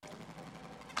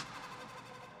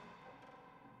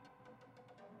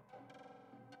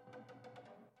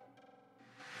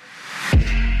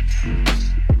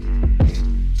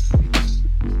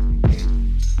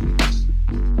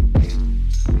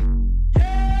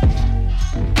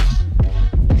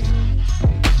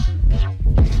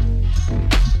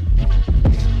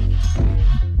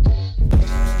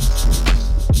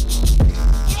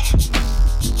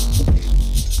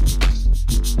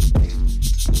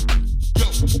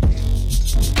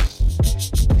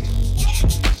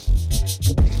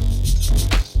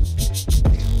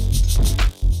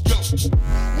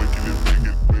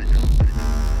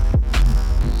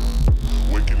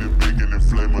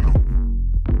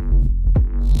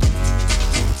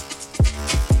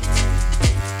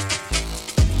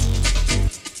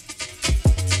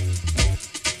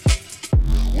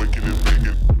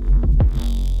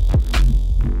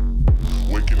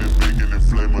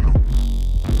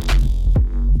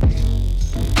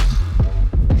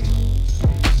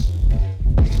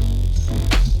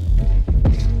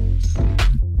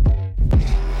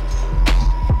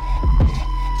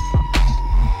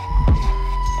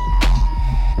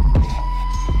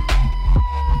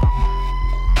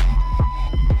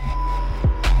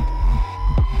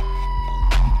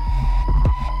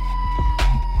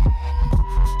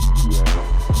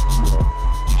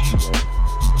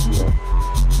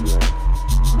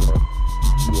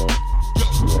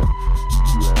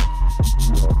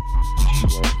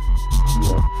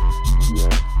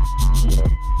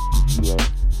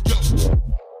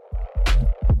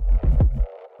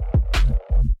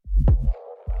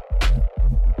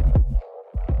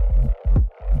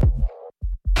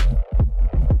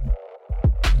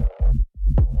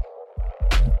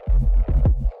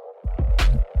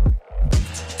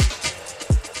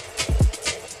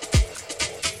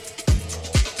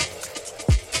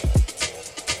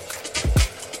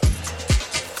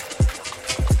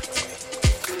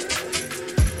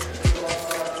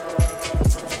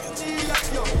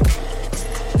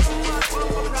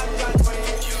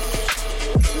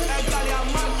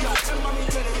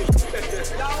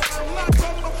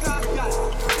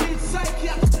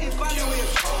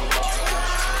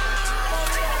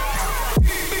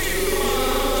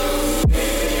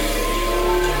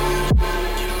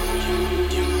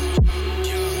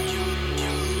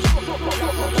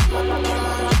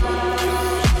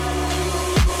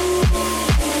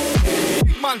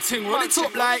man thing, run it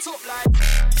up like.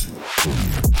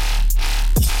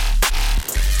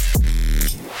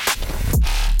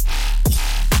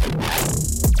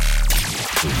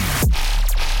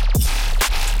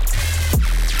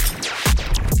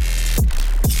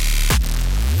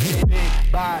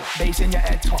 Big bad bass in your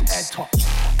head top, head top.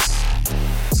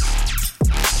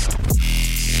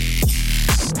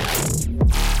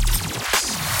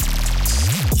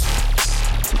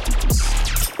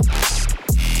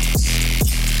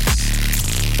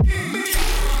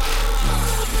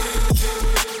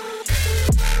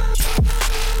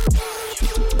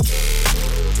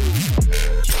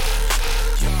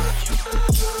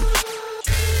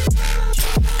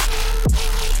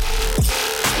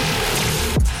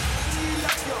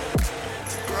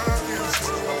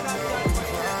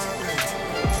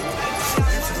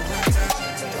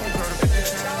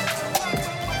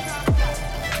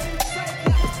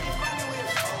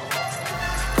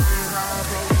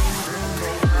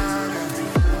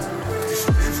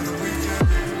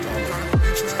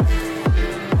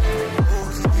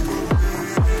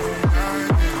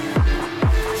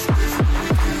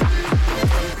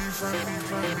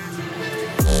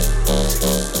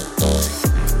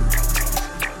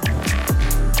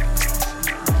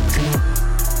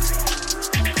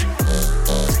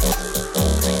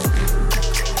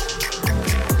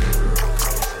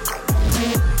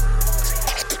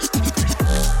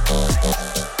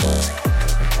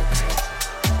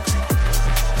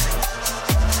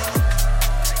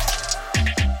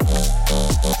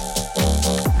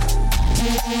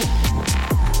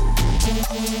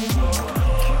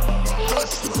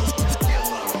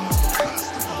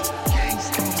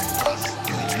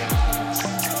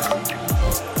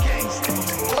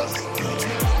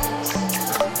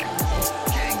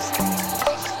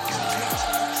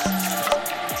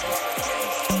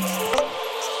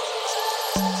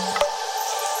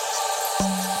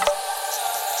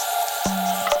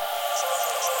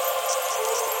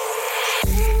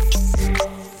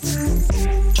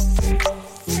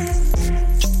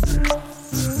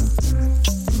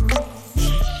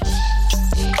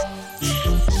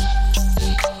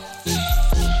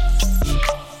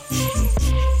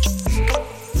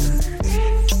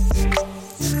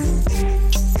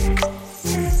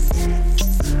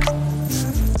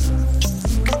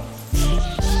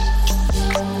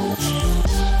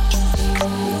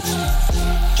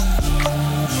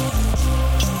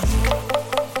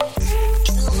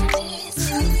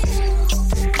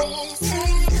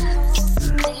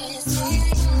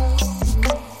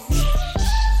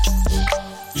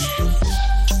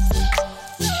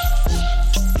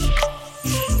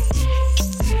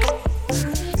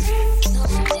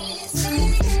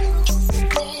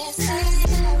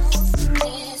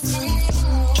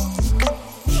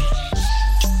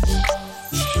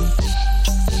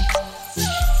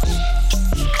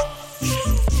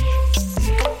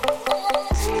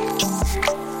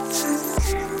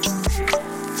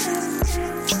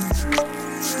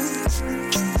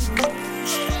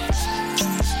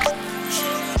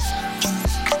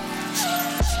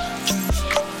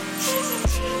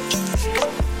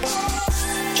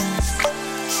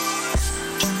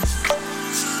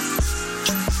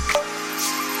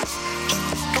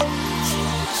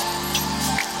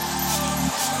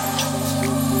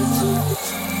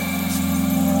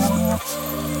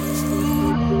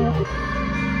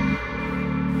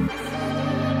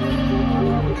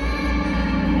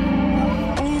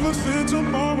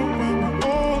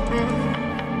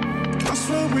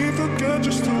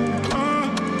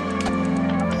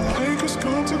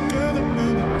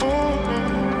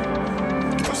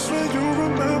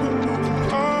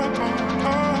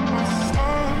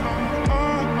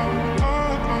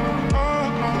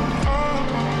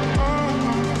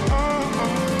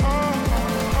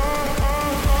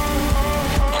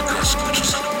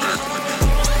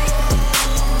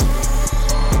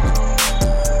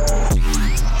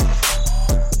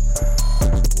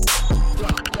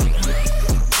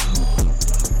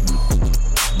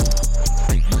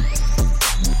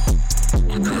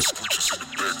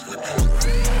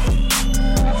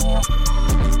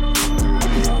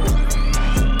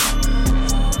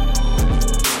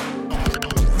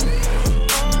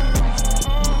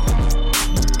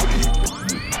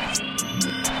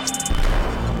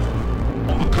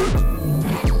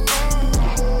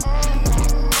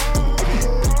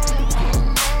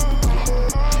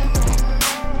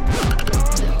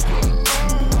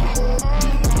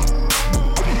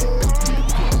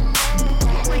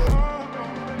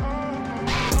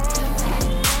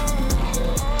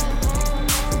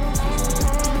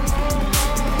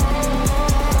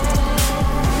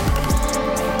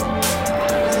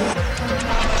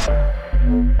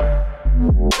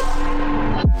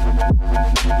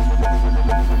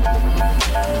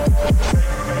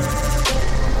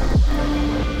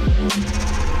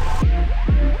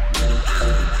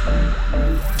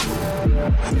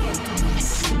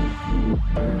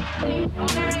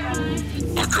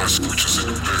 I got switches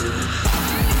in the bed.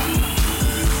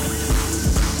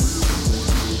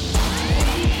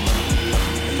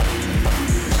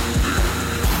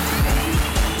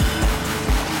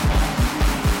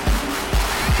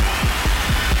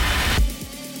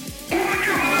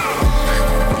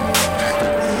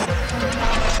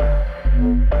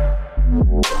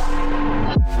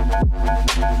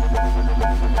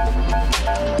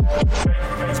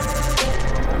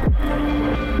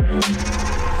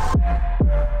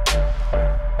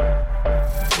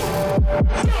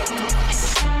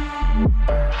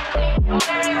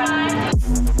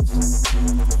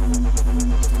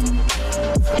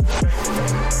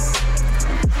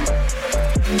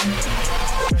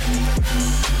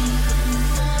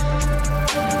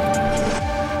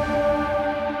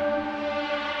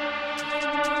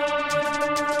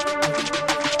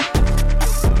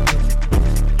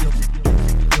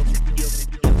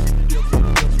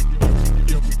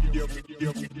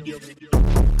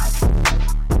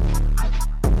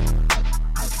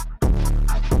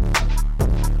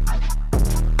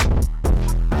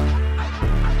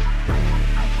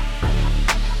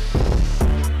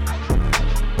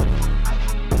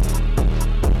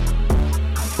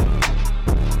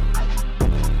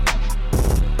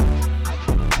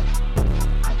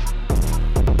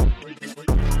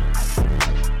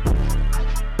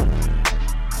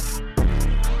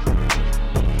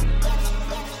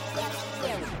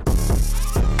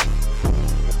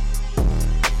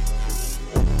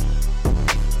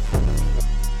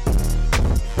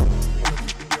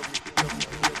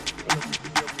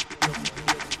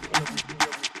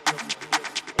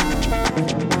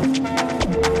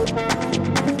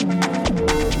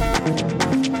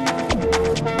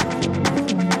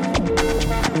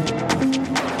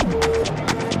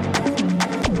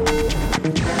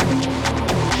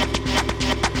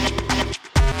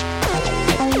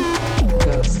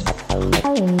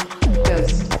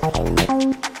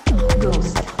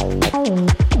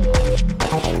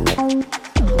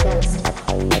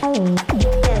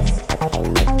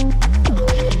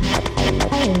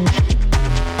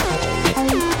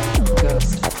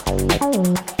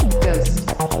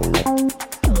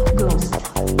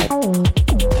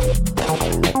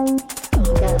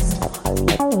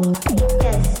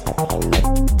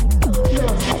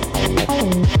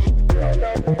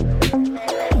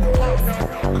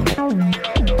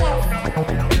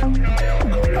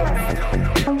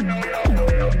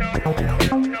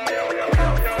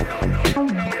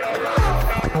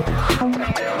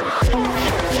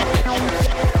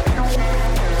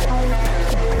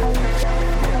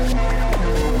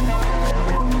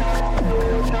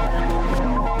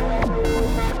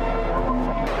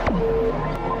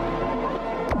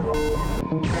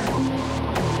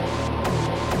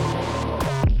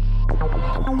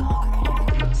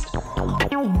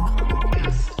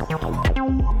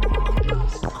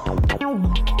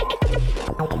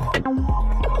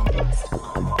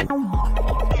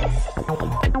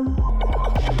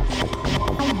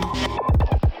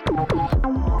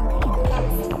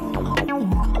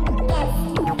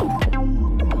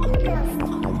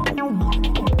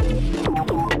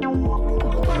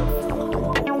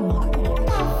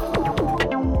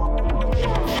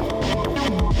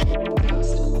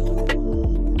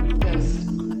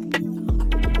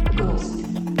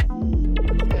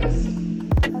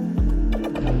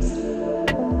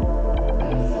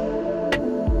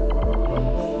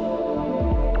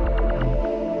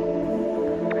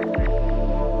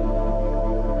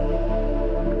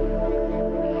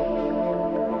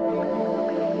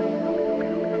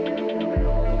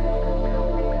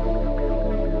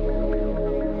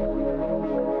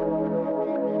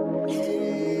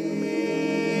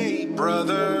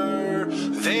 brother,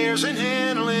 there's an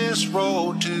endless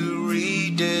road to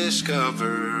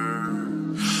rediscover.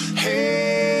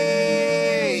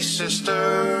 Hey,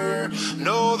 sister,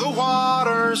 know the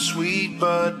water's sweet,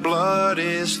 but blood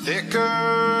is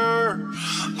thicker.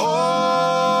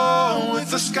 Oh,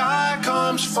 if the sky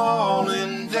comes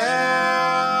falling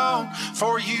down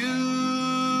for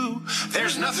you,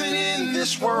 there's nothing in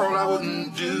this world I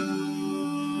wouldn't do.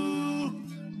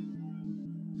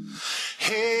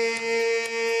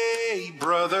 Hey,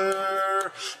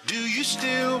 brother, do you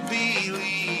still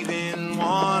believe in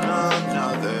one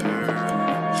another?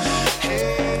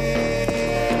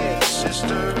 Hey,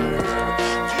 sister,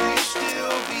 do you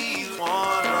still believe in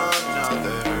one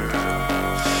another?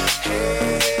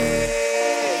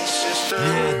 Hey, sister.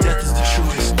 Yeah, death is the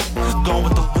truest. Gone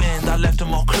with the wind, I left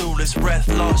them all clueless. Breath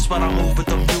lost, but I move with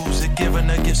the music. Giving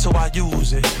given a gift, so I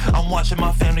use it. I'm watching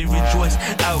my family rejoice.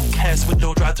 Outcast with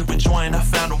no drive to rejoin. I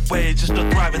found a way just to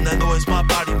thrive in the noise. My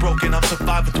body broken, I'm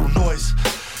surviving through noise.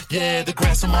 Yeah, the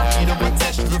grass on my feet, I'm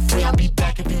attached to the free. I'll be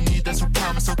back if you need, that's a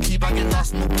promise. So keep, I get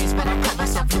lost in the beats, but I cut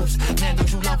myself loose. Man,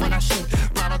 don't you love when I shoot?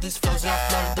 Run all these flows, I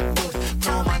flooded the roof.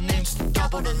 Throw my name just to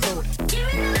double the loot.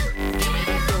 Give me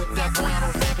the loot, that boy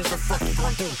on the ramp is the fuck you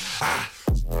gon' do.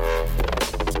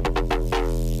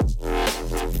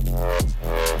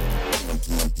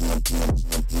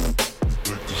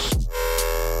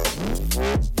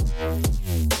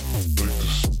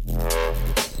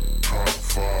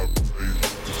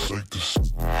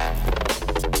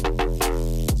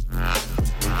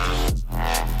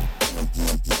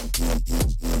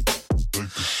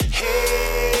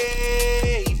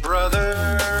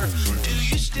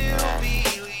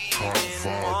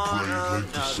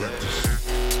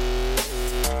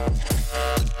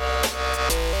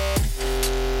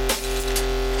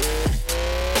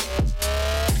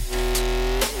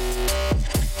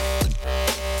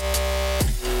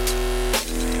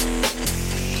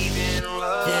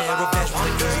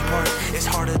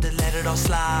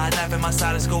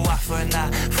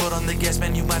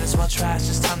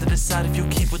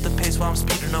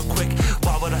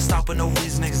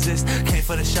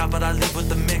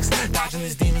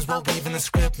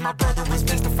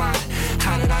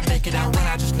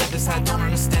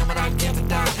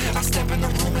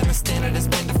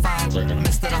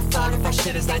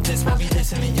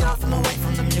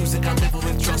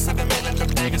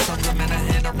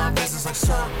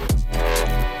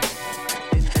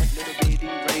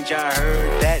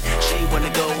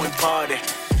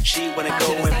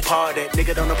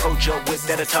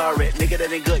 Nigga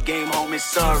that ain't good, game home is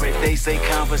sorry. They say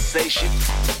conversation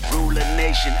rule a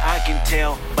nation. I can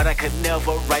tell, but I could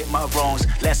never right my wrongs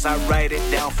lest I write it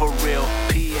down for real.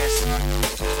 P.S.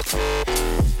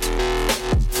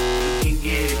 You can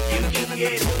get it, you can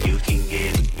get it, you can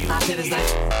get it, you can get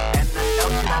it. And I know,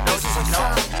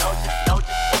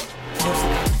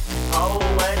 oh,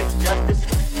 what is justice?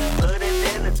 Put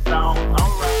it in the song,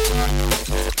 alright.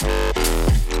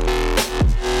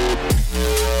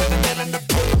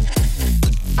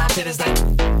 Shit is like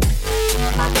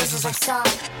my business like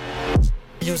sound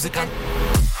music on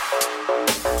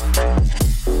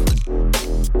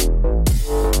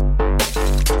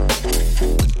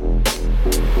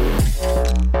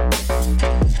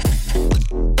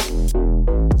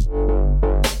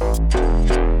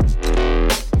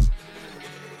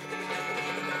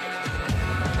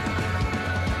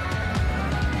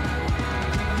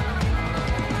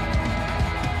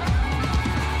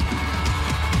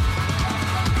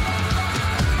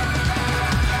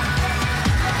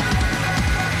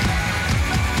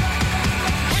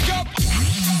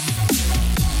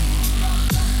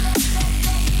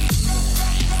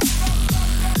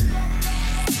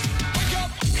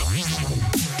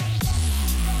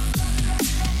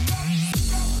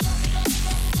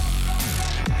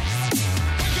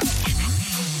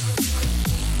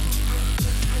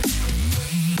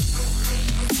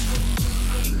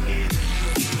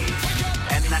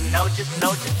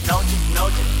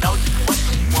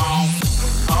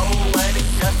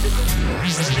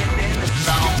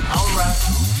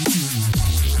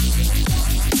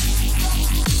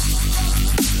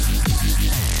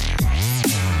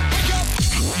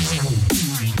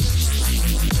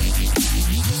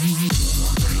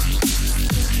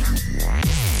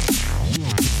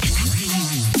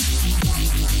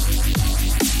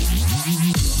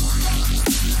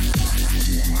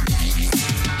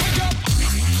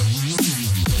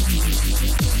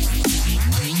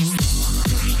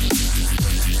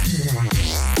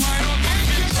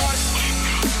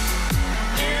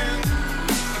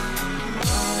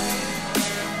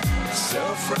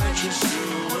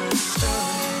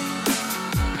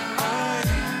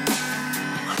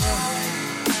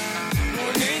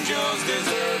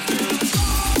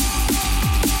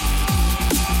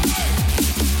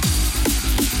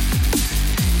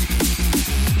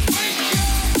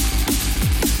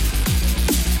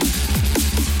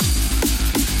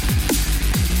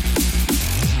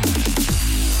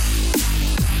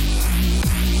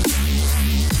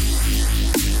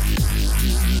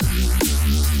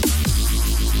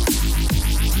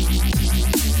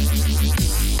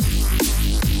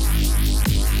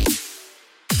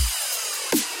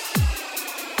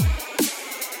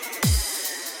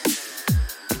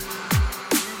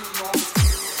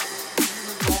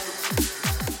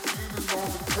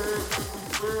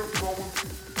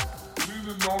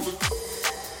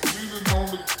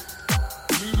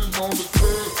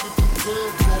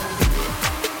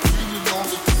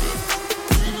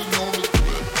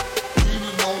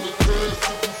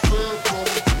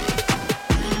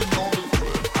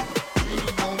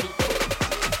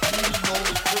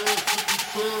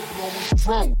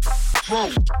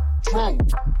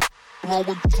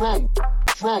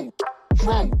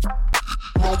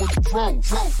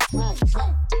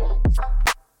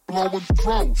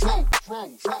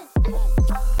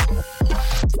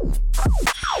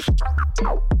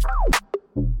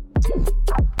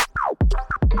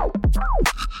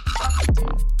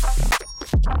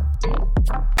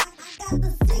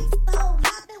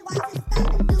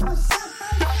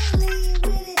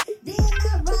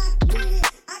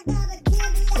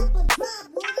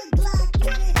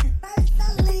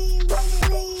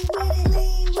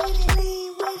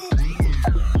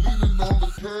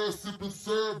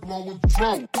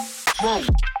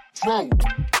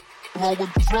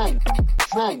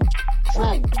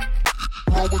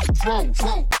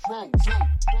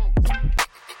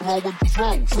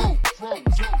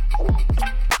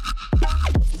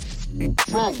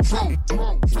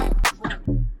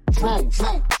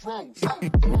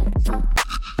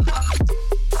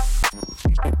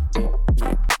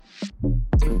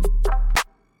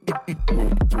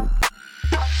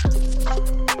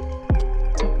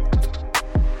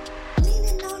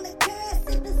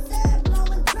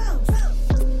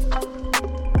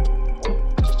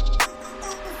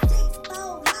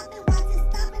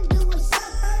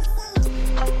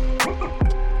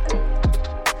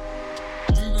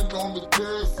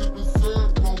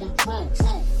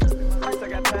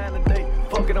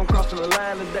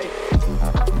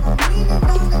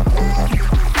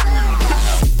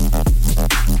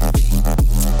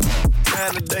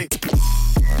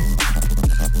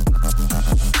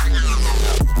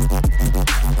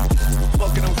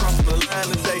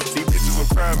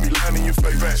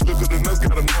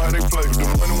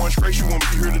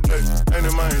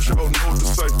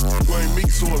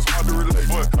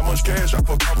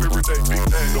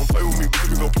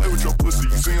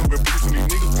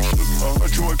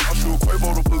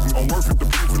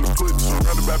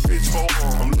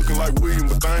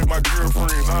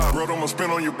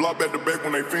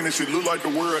It look like the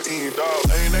world end,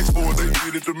 dog. I ain't asked for it, they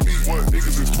did it to me. What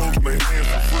niggas exposed my hands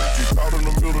for free. Out in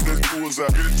the middle, that was out.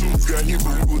 Get it too, got hit,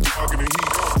 but we was talking and heat.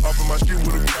 Popping my shit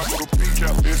with a capital P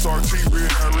cap. SRT,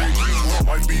 red, I red G.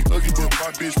 Might be ugly, but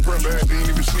my bitch prep bad. They ain't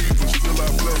even see, but still I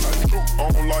play. I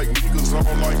don't like niggas, I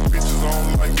don't like bitches, I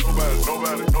don't like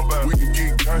nobody. We can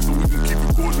get gangster, we can keep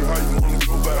it cordial. How you wanna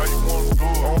go back? How you wanna do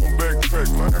it? I don't backtrack,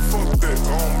 man. Fuck that.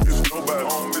 I don't miss nobody. I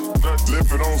don't miss nothing.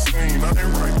 Left it on scene, I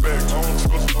ain't right back. I don't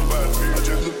trust nobody. I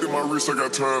just looked at my wrist, I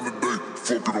got time today.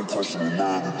 Fuck it, I'm crossing the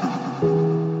line today.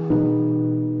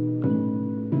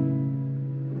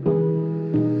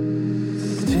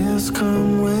 Tears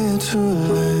come way too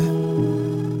late.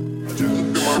 I just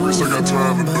looked at my wrist, I got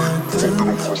time today. Fuck it,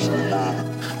 I'm crossing the line.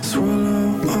 Swallow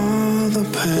all the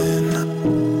pain.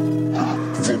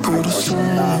 Go to sleep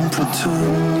and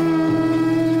pretend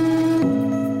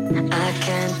I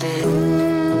can't be.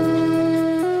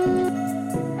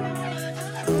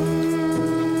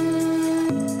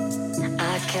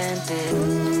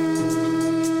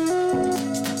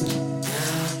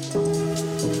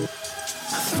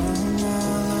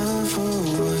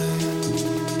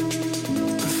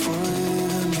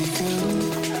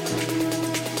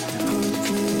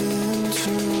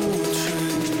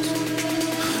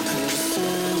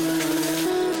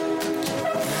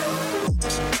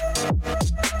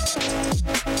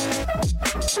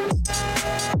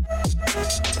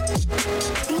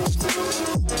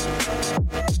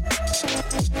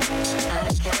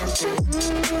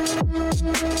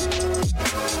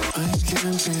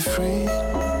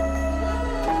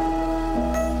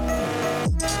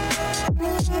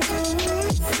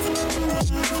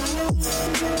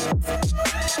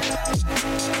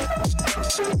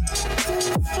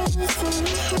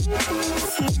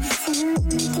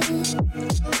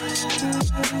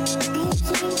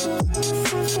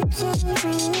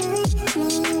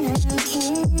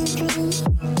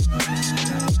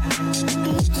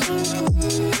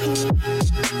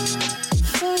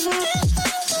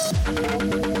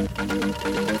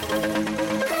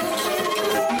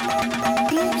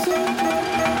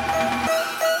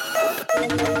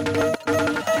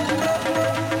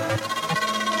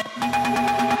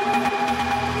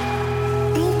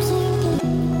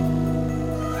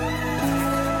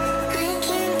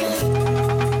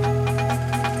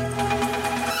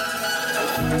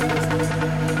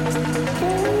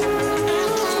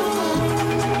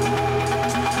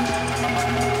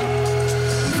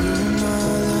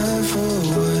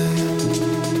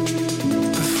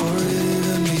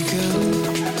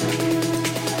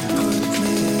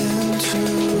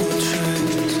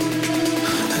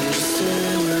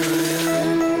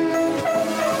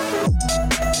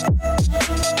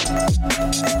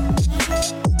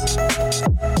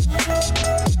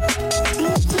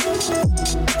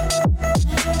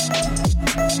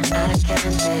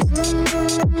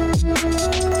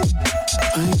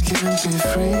 I can't be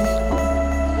free.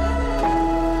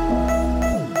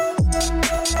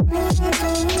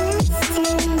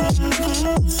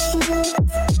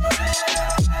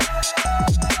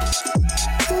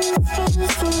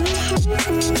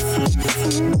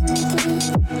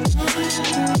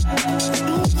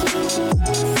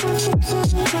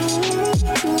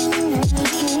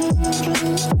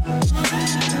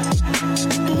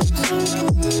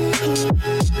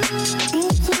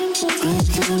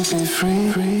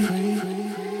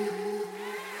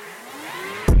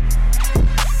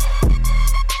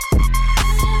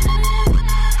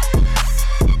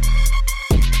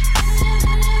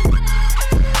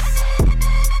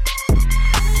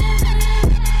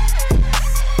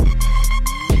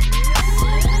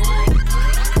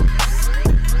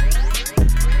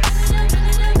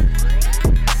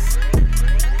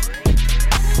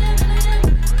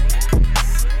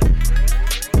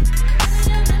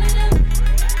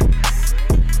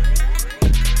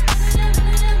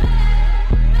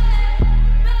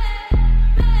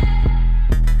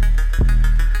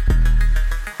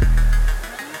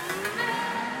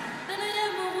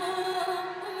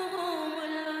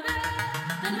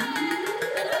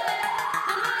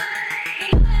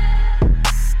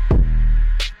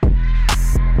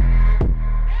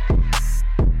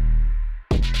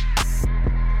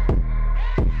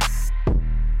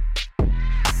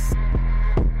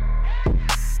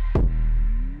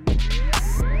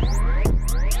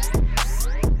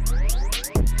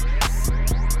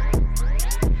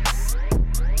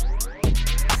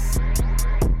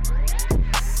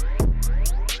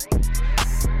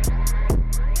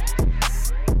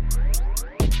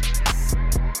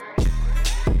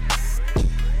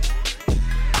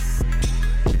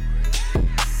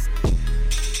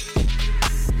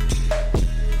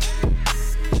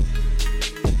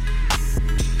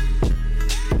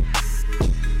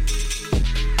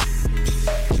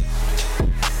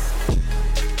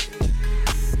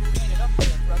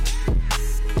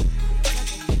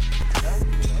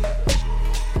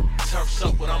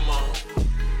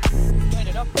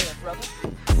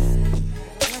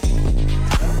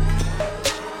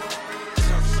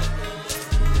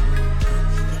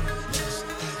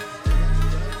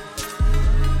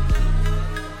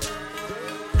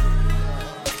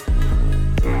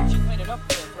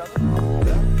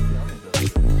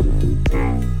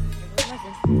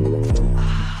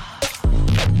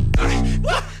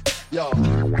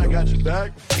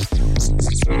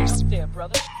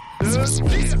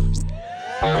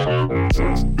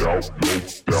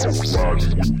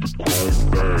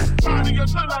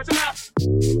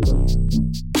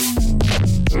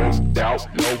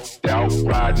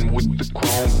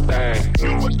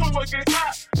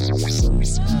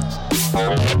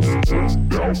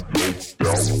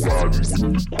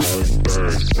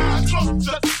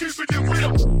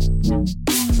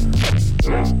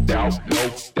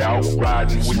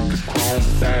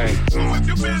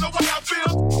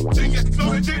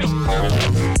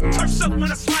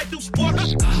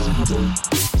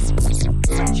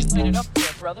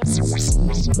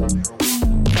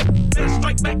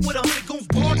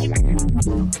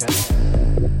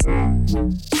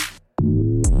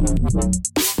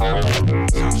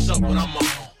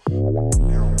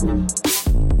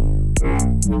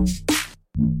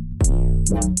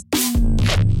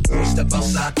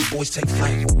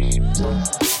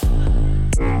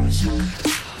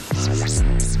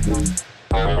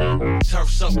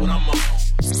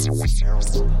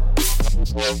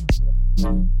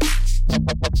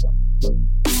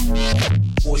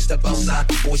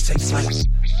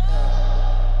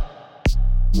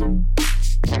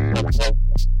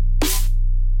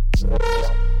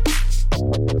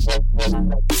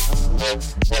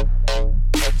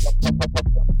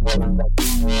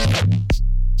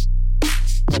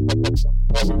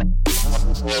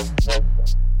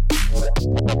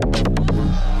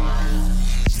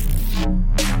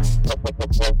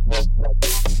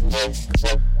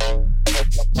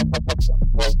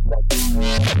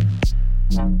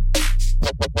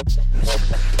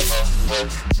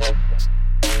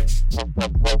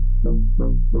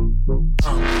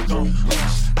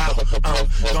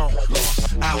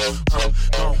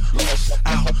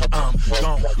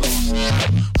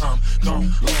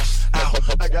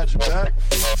 I got your back.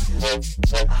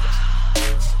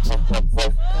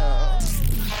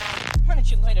 Why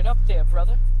don't you light it up there,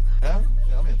 brother? Yeah,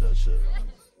 I'm into that shit.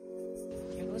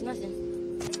 Here goes nothing.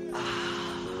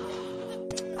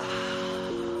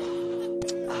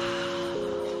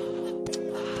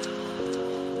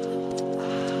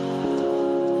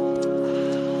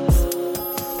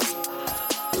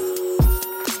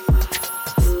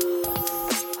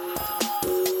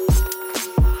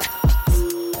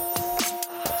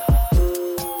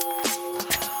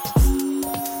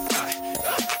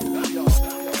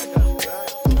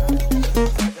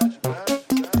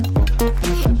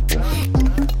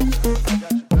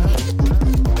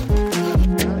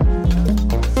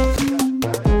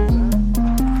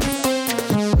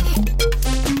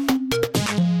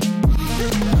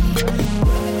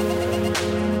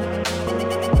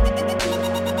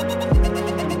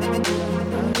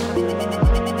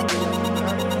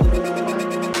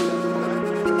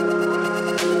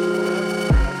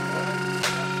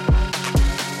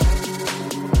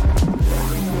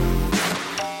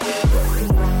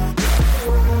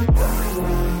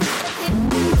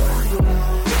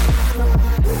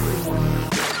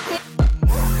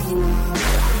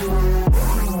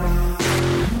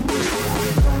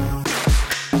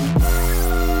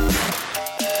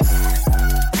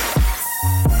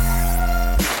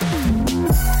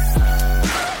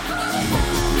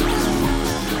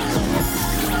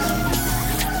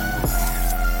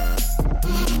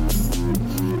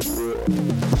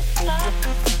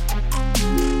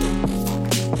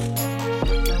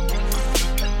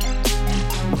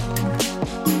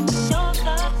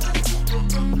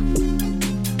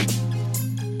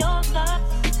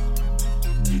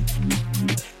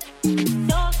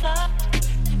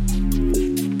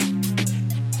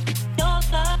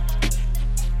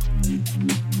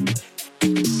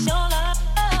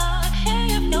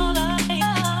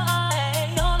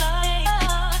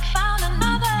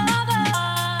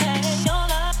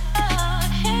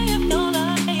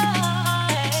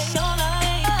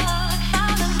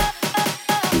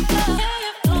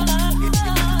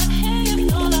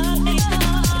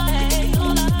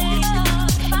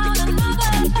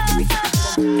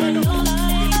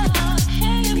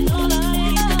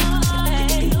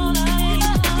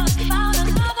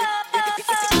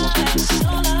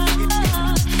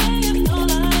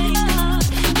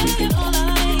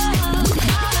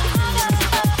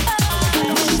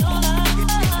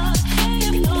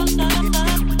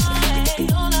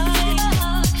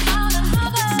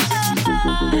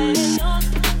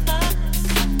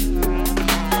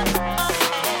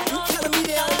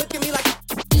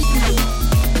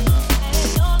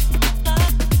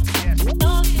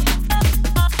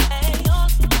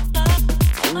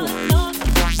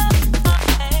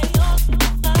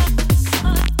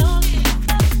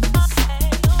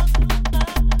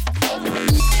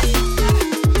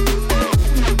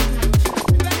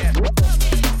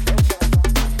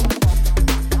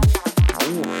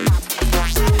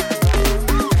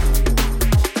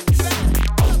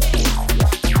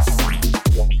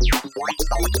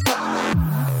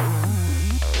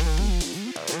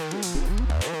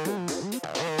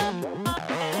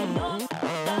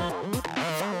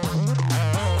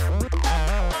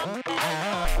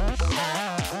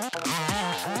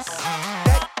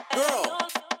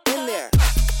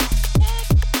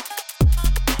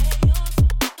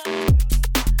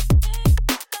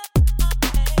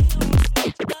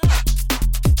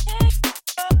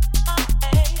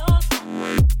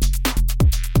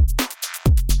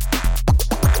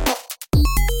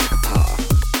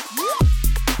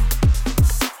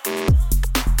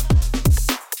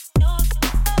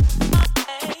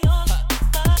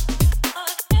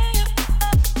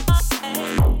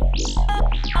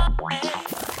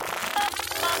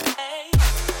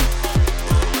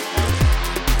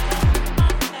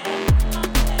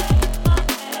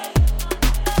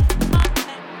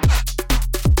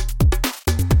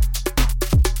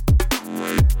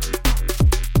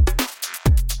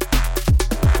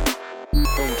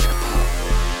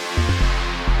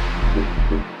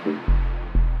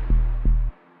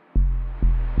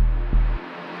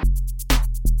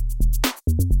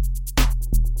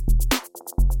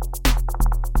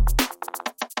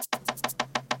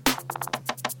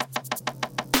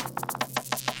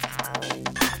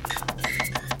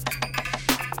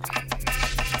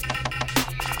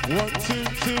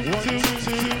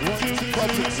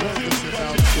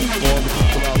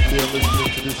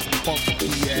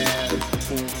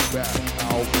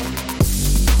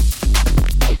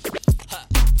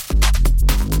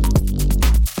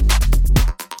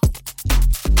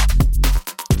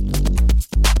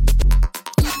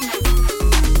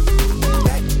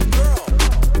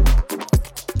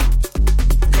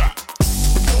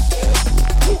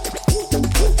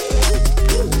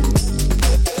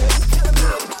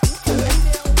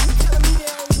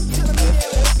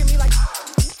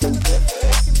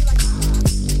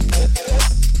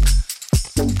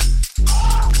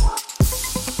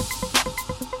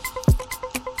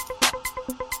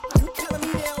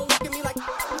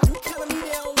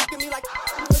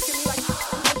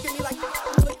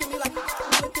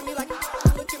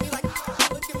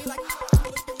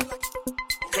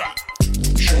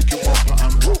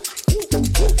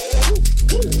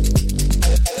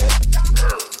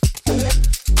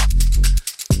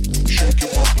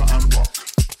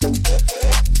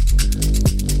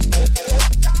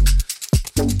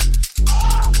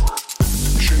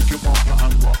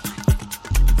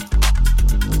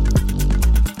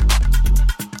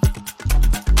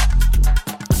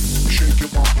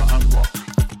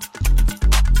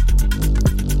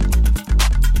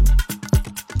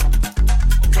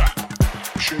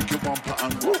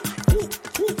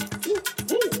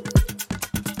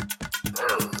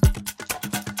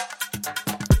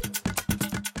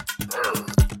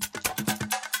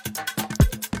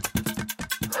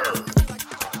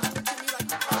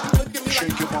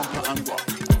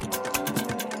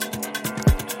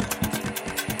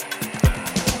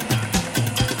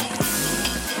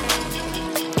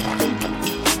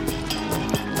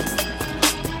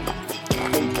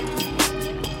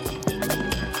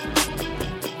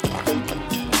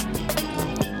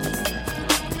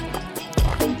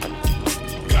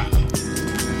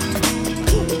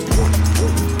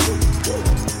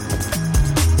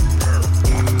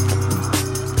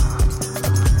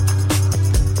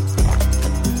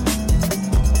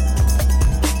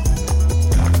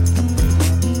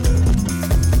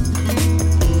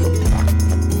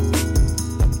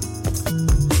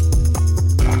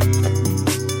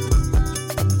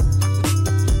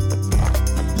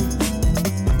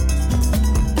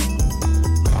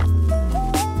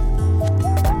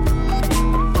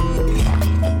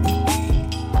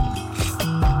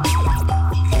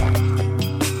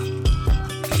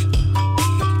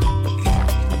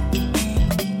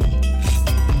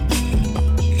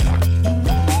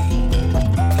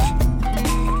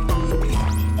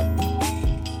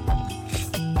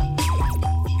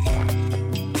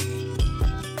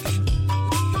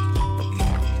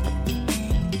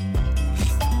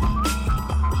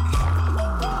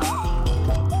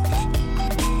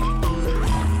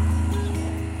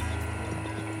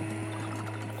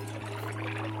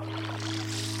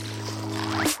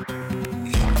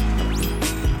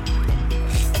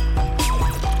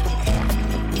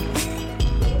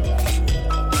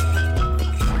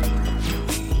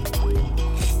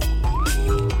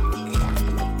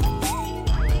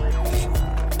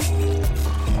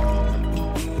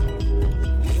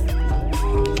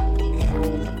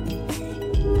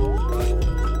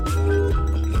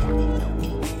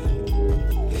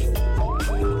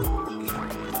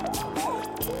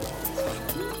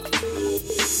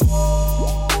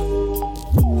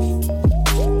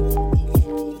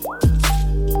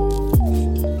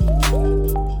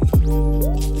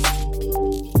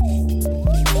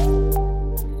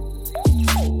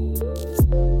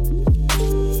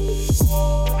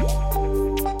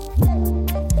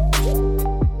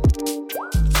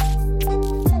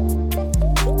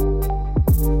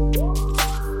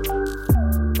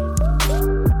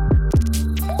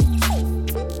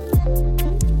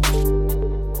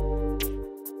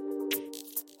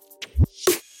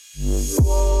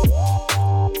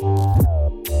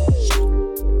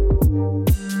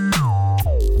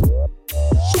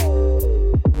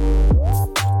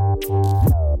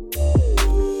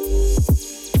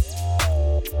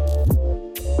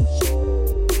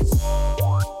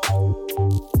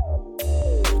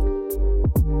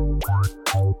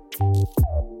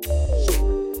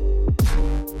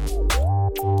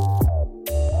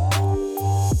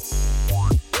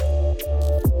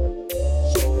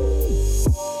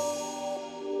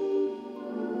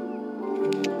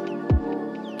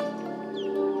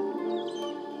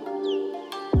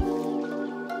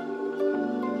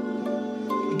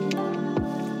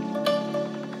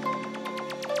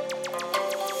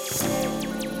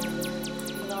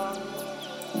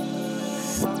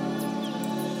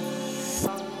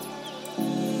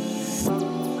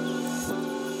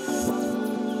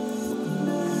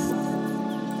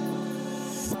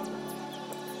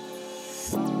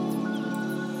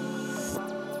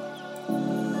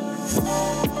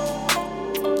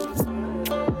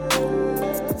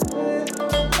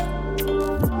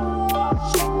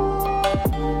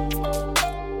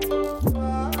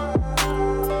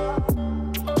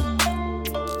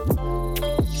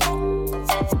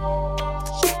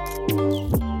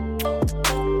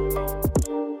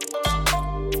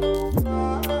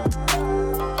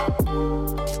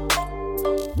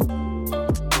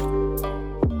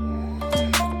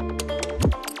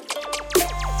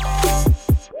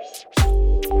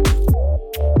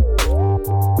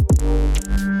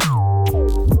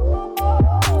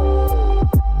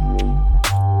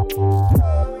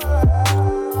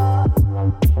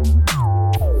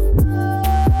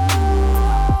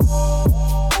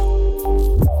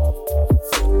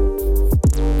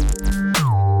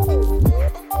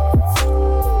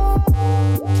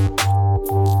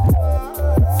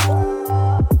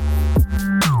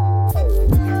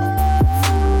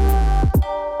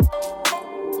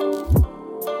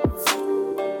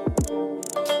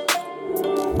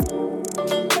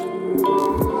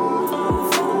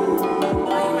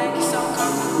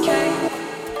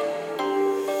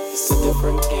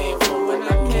 different game from when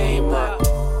I came up.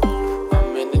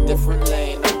 I'm in a different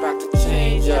lane, I'm about to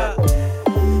change up.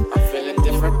 I'm feeling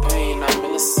different pain, I'm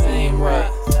in the same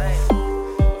rut.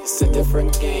 It's a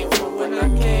different game from when I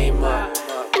came up.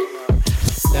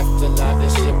 Left a lot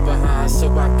of shit behind so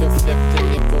I can flip the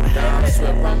nickel down.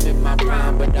 Swear I'm in my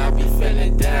prime, but I be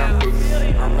feeling down.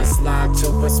 I'ma slide to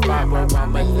a spot where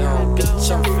I'm alone.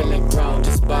 Bitch, I'm feeling grown.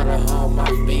 Just bought a home,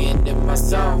 I'm being in my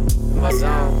zone. My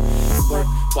zone.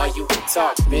 Why you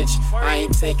talk, bitch? I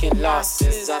ain't taking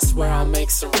losses. I swear I'll make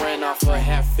some rent off a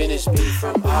half-finished beat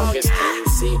from August. Can you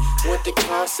see what the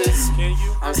cost is?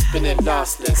 I'm spinning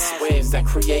lossless waves that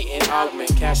create and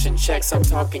augment. Cashing checks, I'm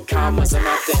talking commas. I'm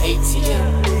at the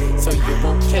ATM, so you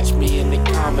won't catch me in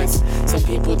the comments. Some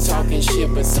people talking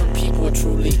shit, but some people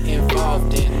truly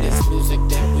involved in this music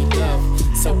that we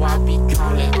love. So I be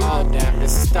calling all that to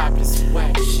stop this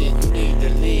whack shit. You need to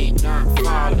lead, not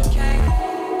follow.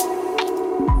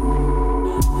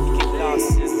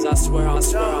 I swear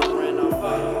I'm ran off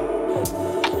fire.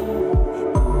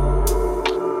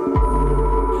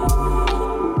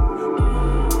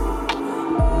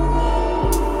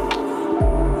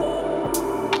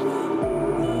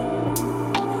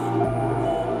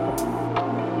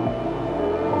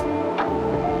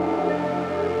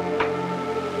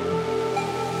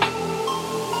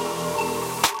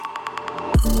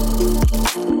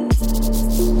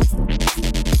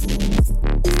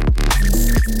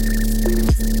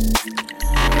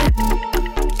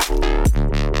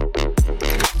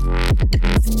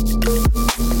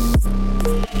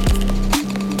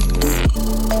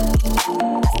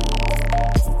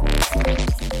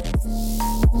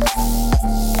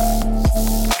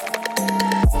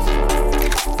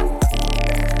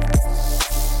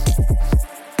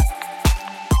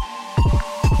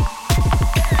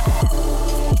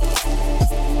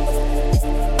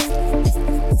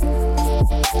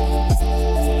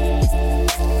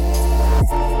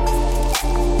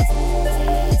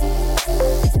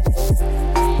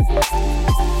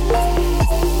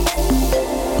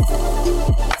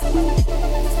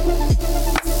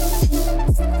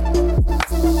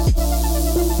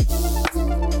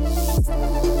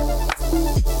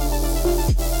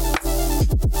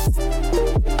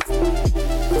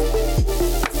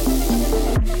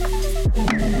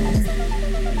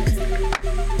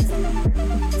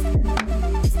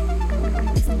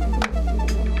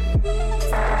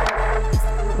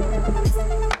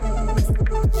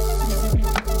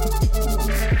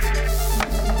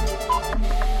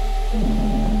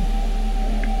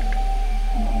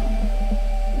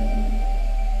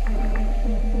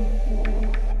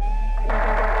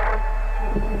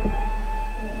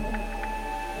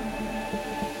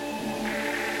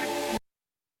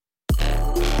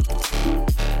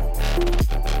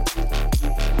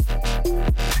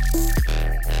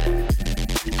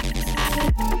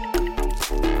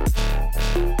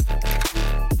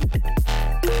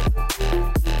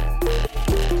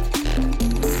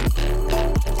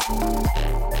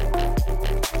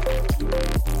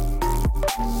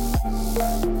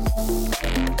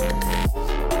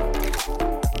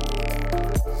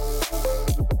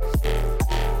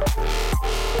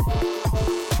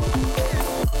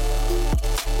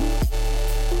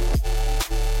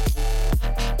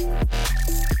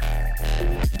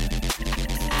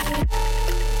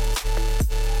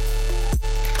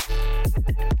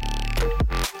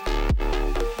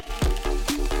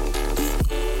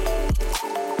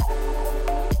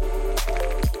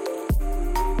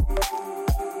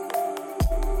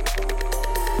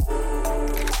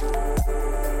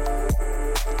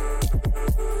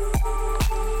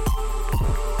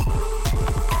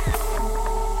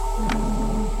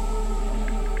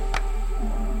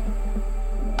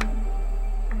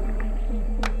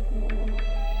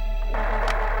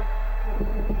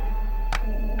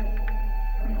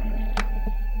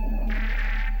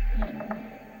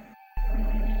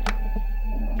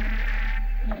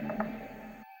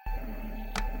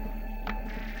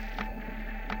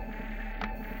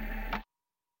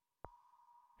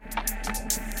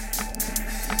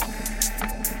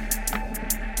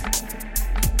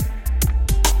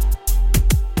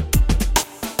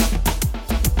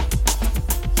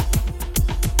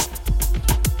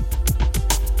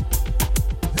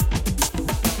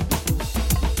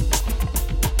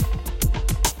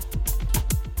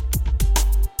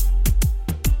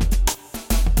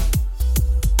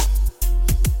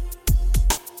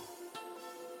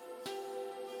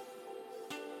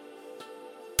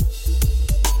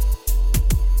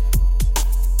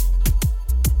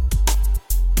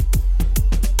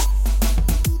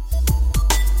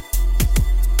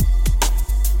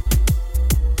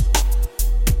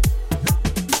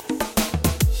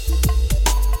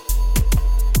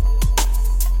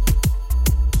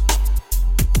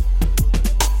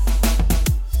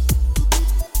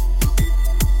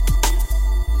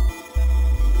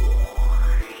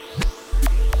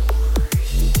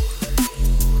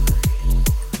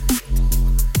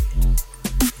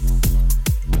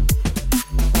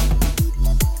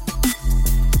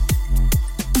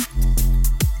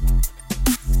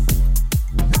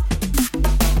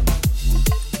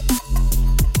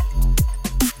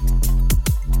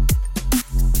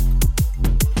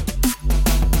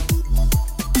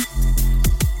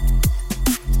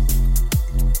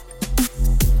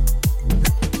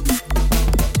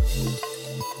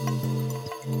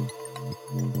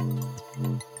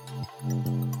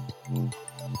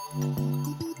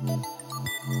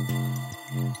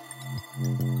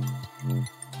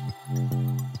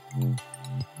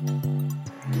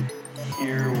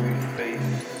 Here we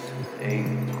face a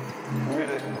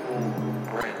critical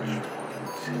branch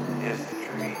in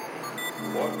history.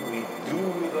 What we do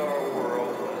with our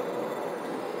world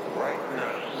right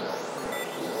now.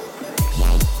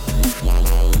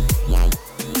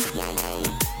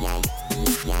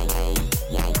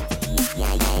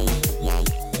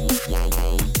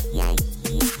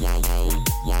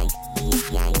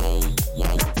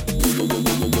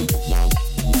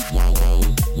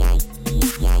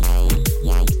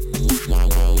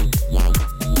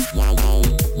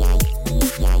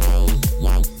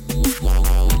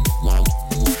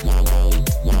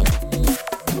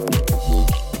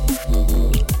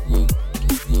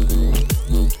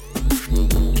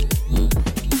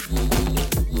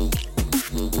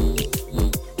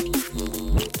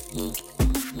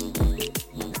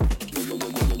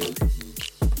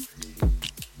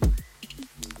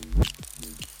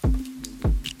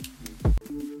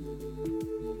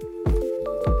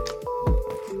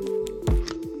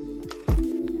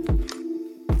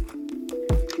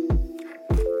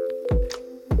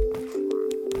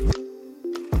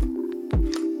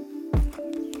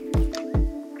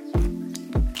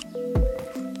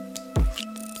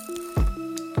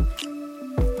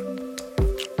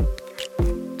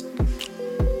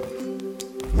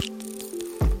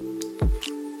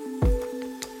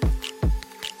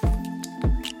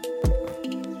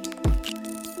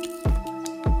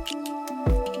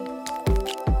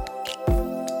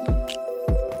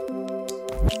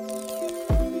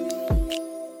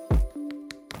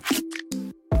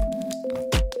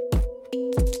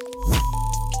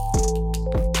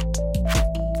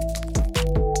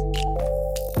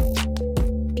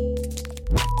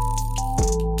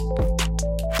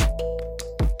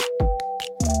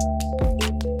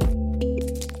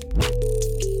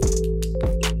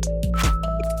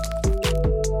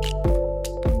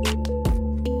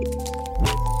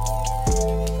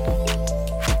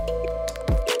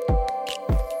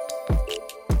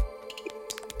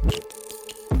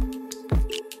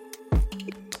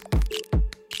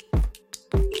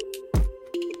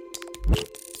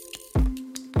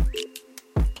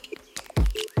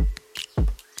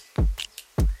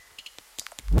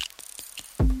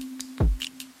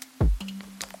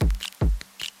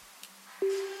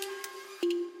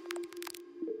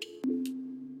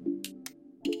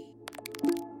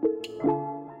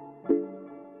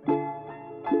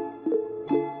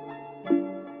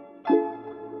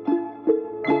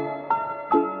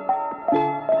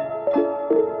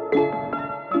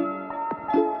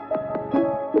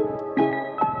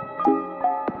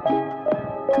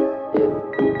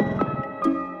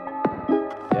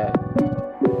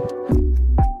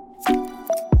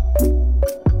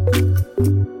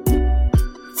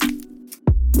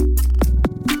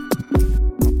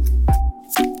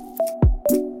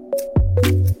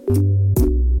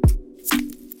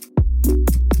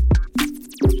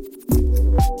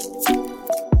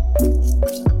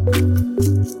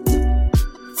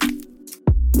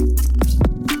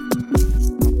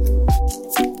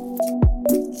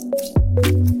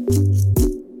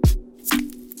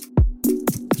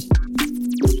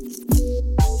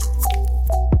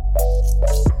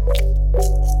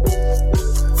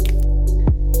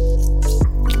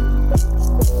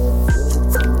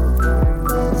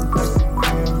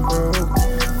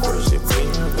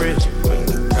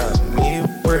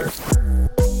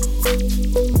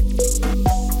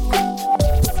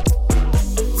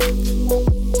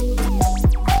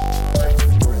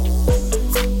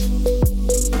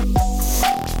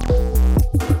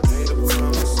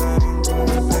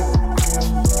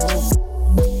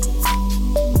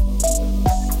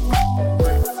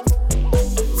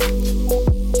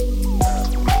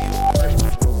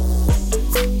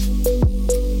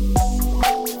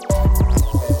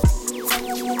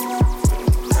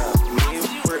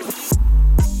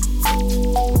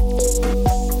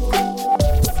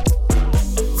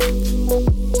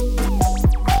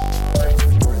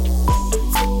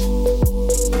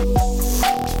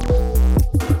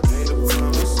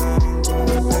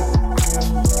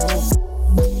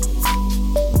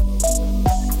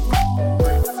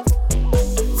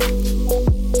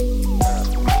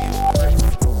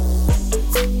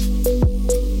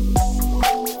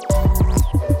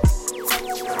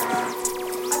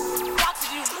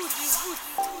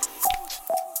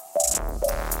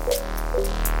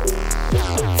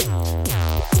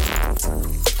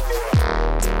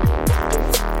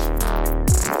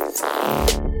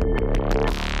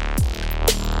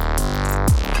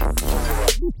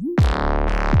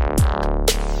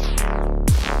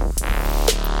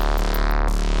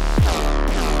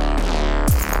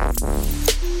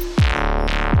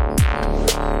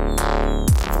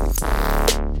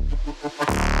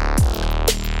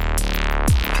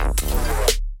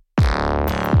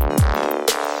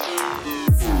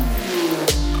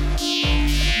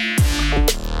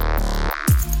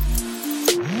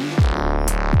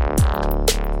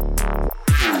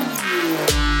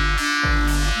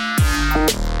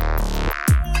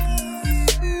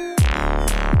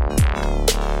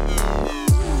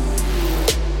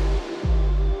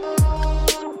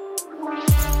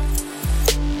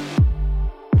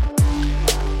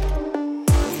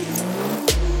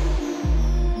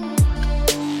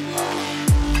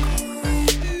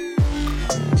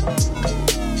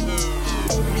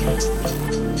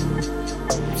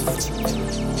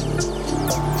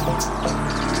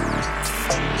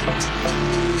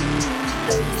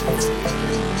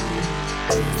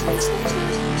 Iceberg,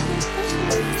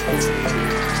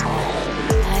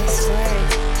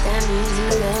 that means you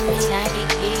love me. I can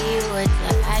give you what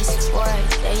the iceberg.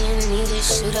 Say you need a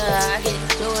shooter, I can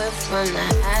do it from the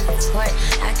high court.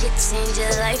 I could change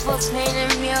your life or paint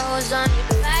the murals on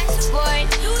your passport.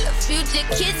 The future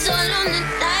kids all on the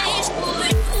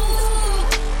dashboard. Ooh,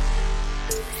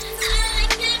 I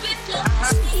like every flow.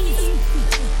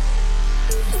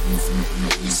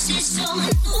 This is so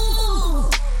new,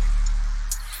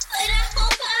 but I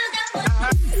hope I got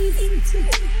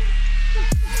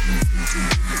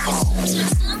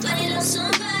somebody love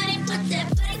somebody, but that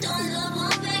body don't love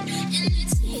one back. And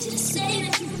it's easy to say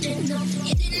that you didn't know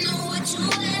what you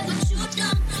had, but you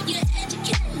don't. You're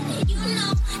educated and you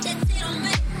know that they don't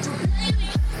make you like me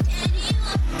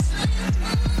anymore. So you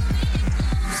want me to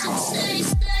go, so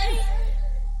stay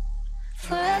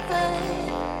forever.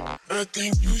 I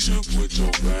think you should put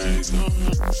your bags on.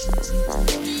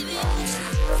 Baby,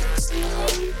 stay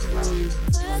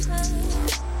forever.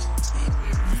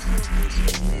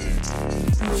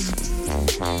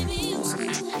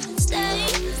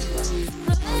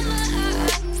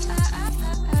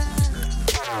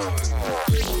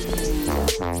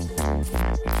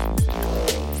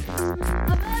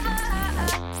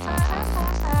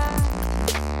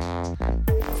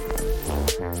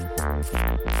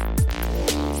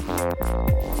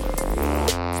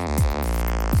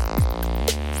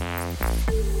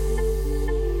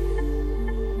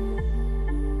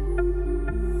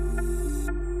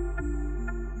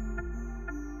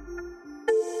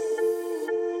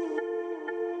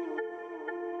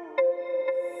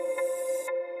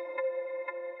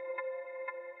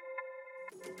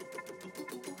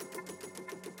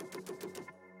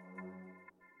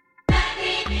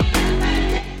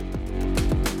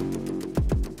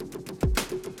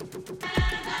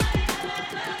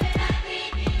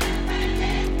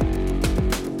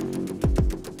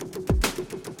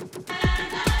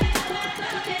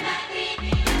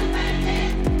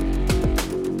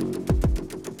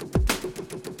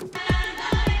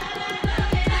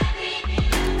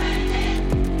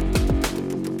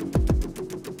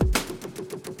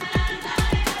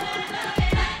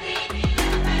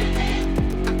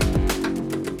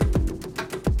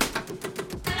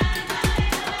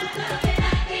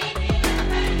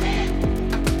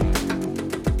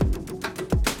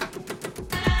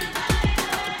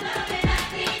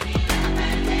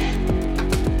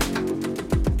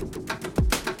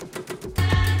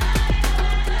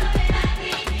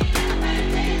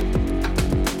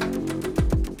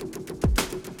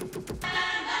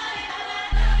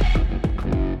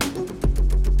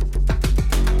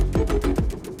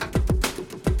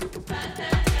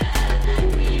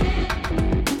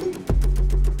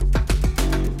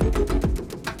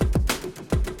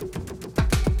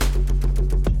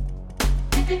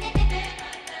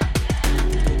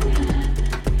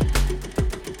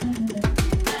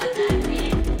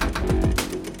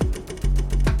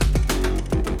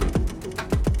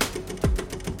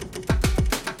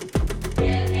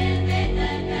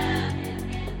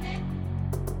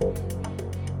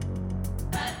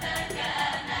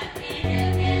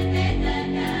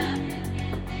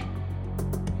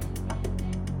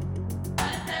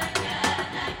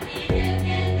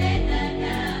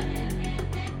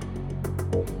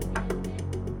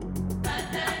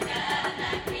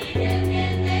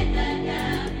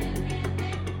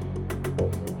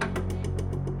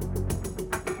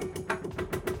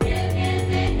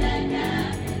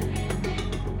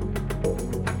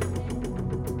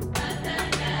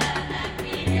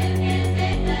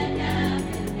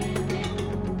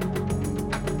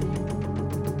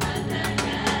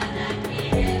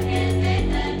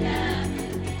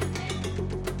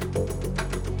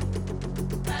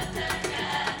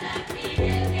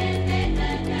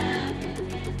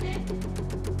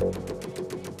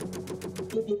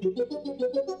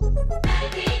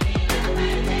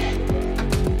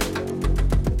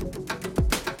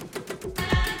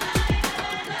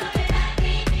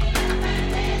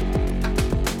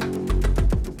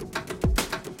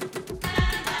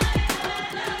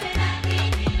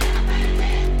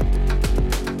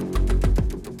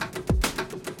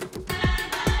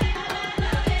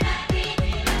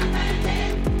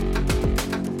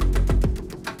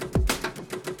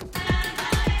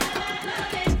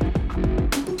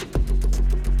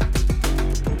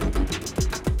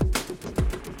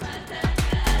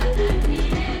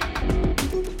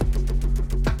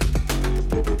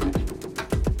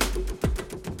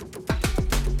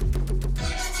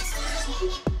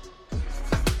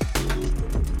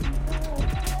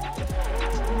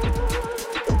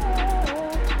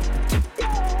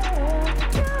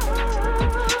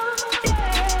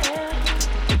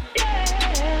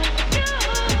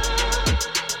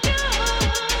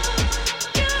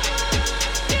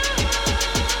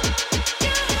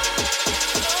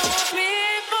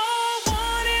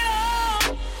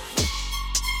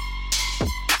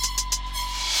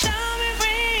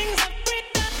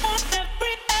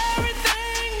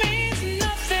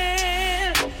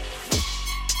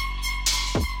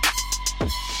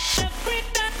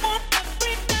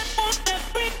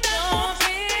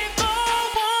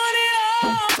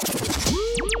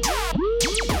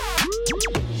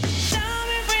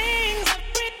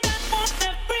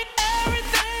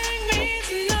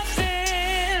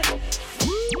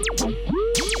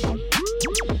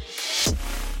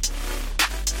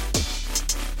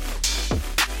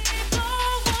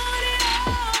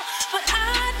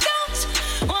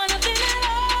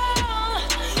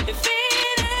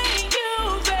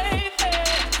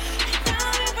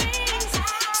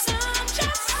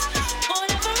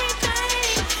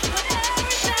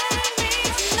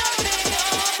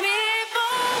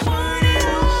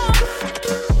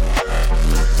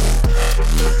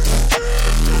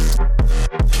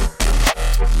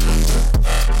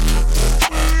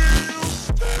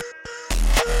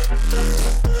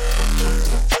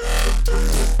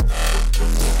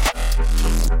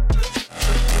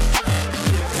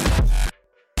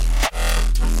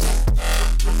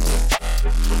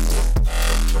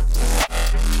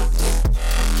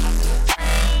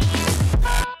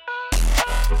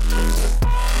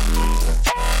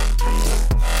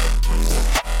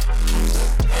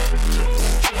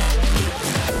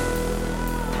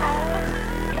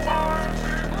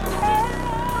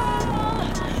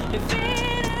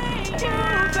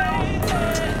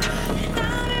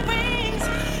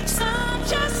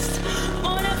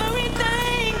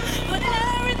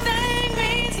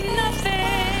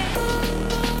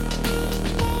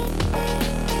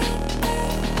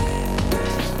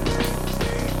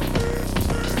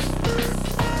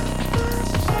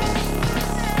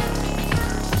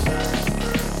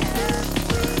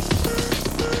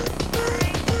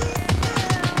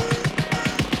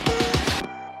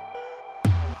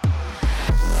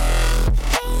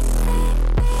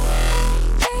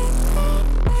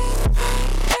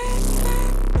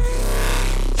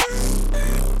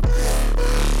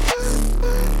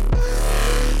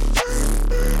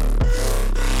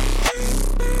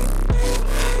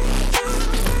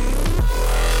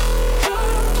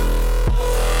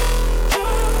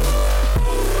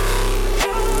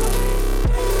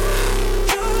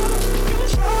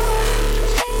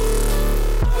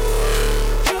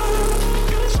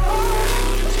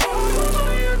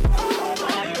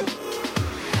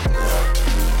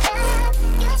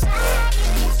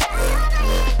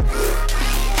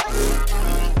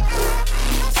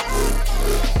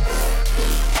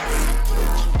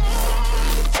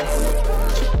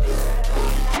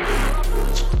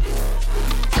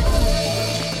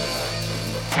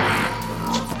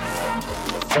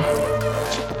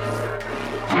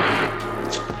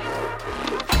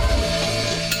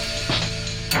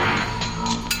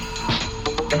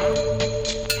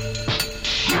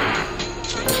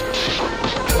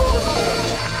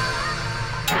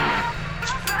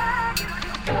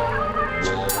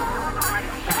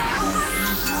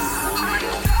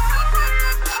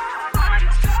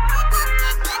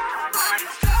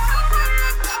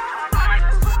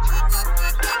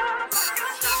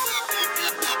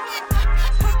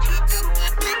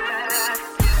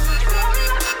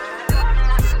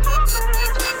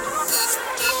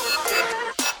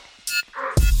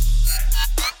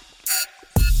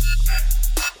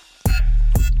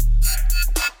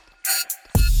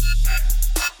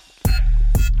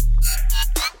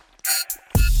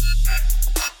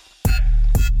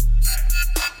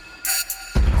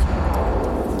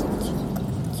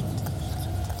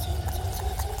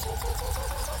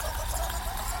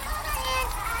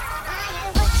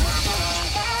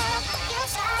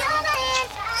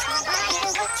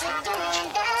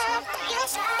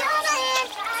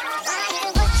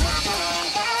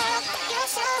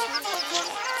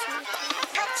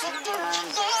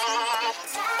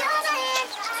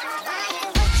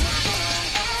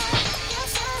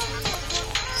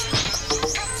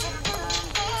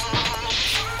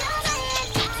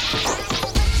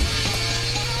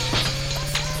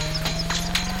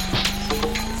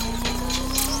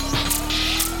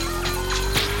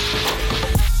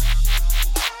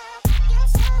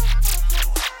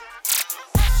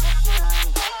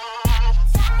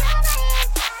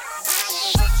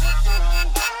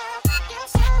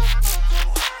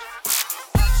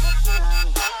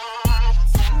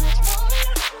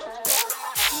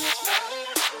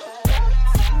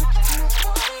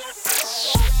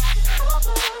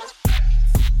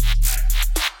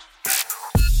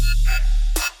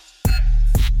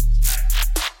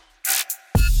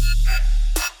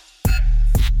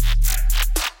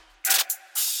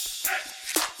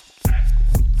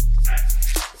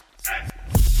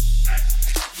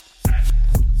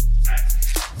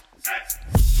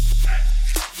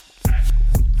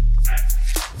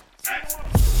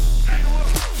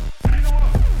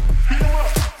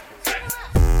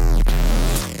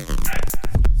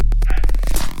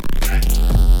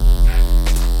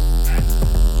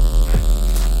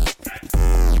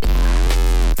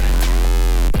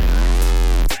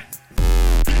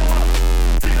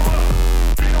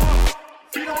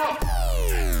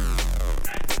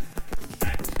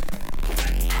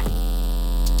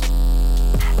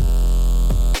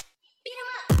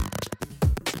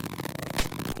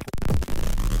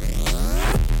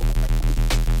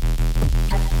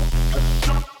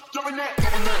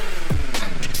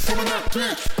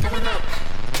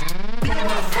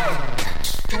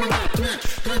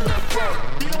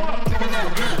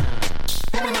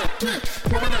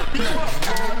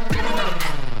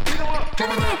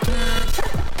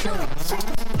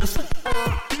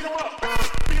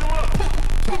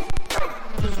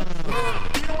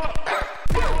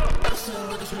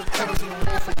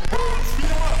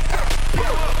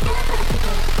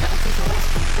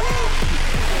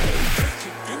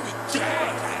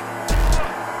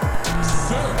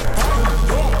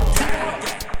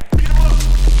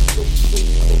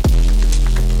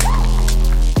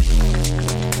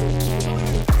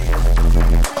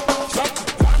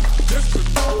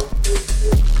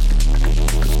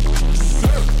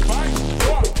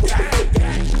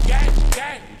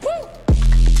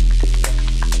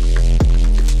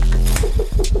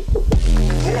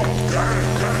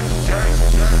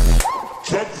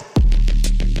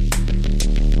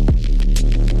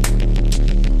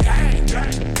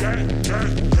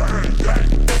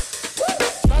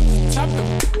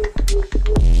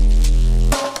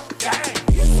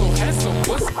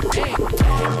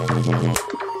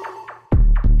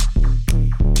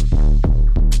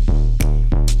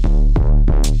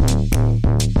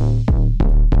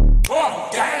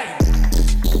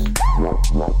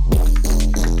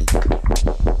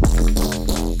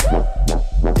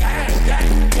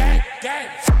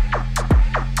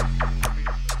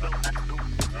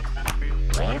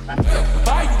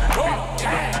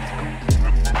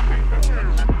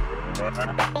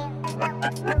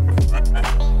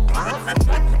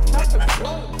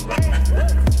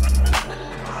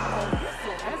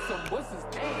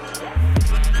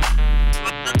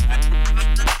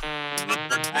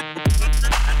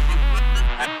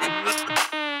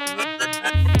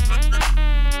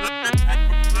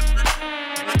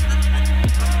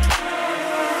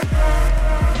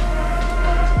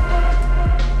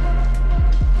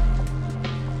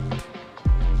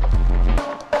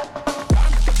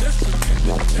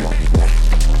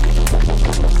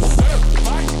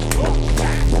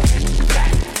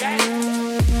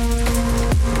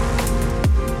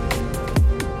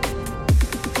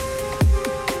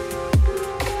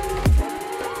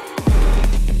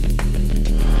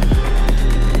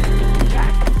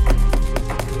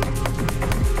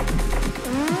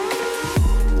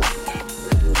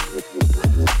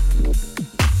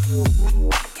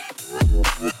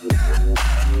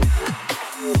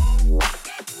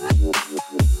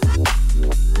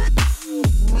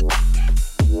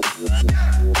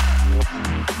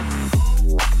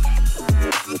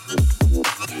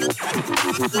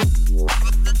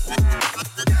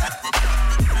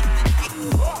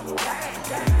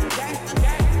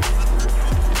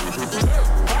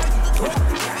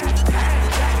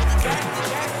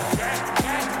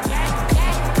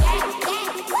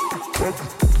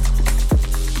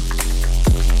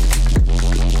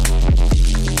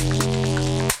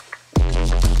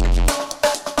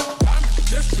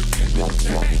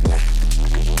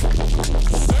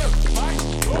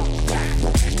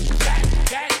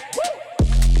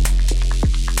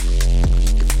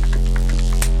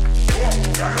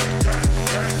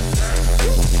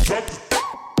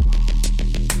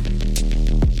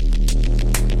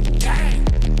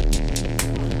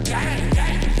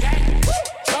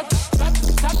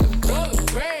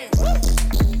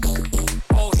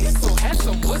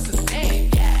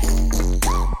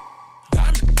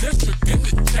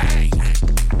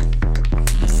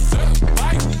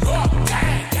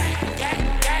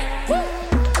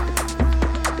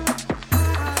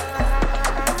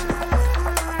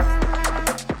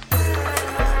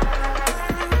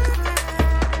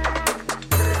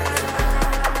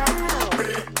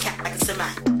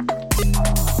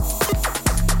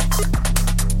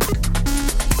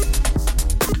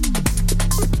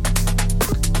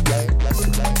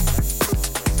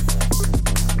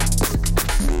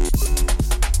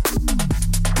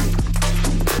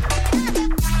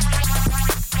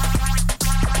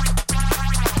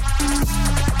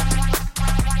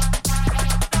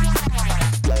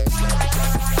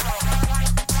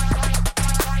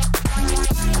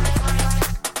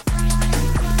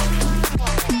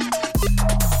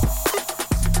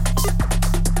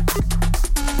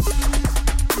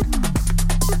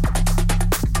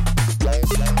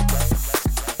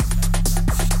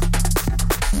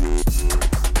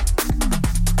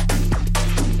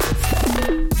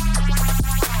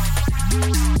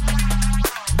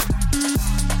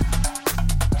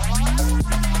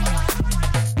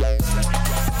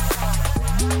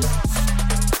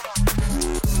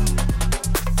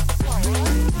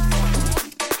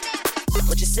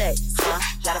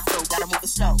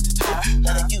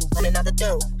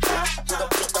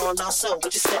 So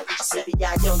what you said,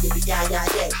 yeah, yo, yeah,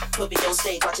 yeah. Put me on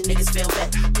stage, watching niggas feel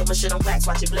wet. Put my shit on wax,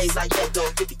 watch it blaze like that. Go,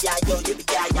 yeah, yo,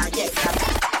 yeah.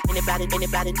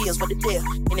 Anybody knows what the deal?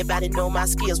 Anybody know my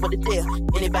skills? What the deal?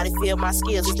 Anybody feel my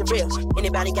skills? It's the real.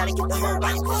 Anybody gotta get the whole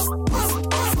body.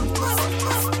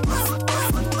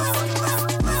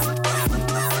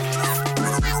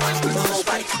 The whole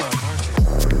body.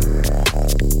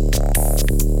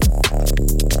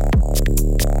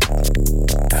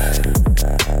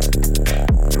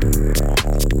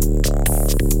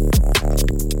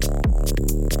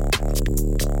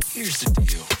 Here's the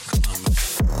deal,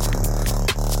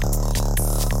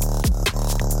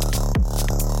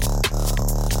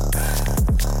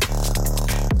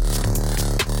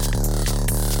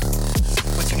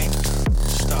 what's your name?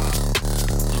 Stop.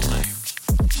 No names.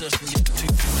 Just get the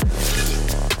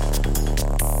two.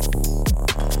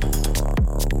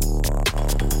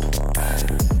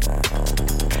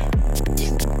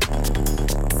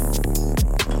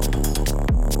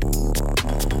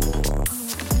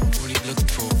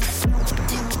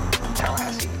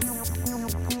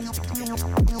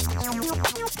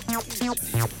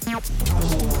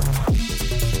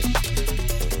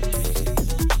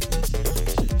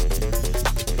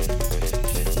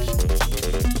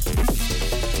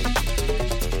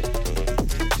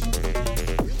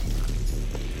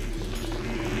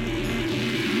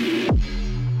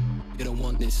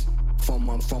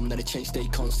 That the change stay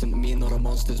constant. Me and not a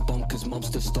monsters, bonkers,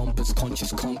 mobsters, stompers,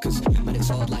 conscious conkers. Man, it's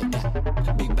hard like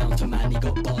that. Big bouncer man, he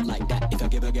got barred like that. If I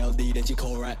give a girl D, then she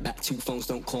call right back. 2 phones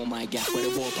don't call my gap. Where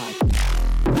the war pipe?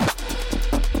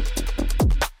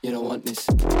 You don't want this.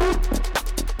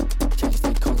 Change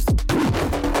stay constant.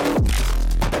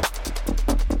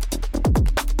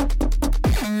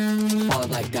 Hard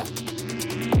like that.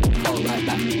 Call right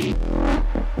back.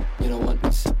 You don't want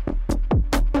this.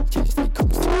 Change stay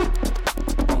constant.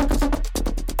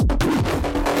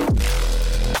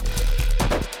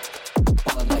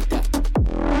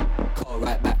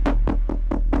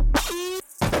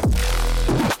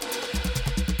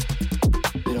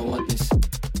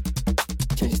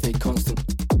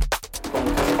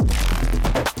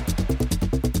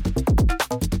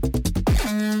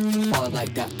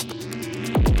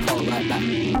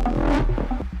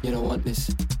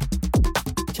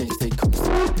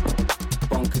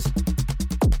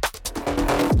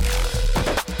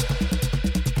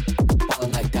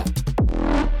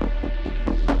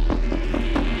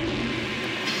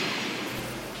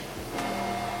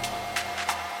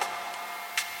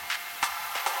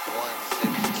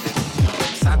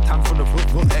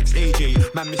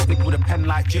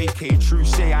 JK, true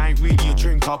say I ain't really a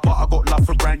drinker, but I got love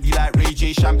for brandy like Ray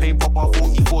J. Champagne popper,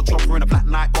 44 chopper in a black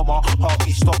night bomber,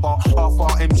 heartbeat stopper, half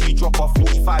RMG dropper,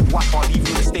 45 whapper,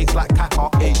 leaving the states like Kaka.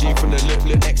 AJ from the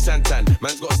little ex Santan,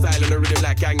 man's got a style and a rhythm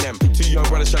like Gangnam. 2 young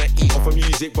brothers trying to eat off of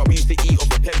music, but we used to eat off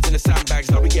the peps in the sandbags.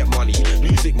 Now we get money,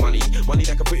 music money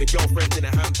that can put your girlfriend in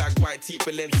a handbag. White tee,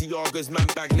 Balenciaga's man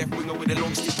bag, left winger with a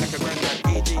long stick like a granddad.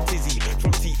 AJ Tizzy,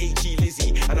 from THE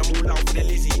Lizzie, and I'm all out for the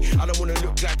Lizzie. I don't wanna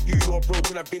look like you're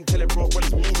broken. I've been telling bro, but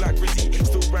it's more like Rizzy.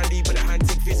 Still brandy, but the hand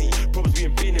tick fizzy. Probs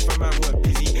being bin if a man weren't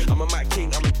busy. I'm a mic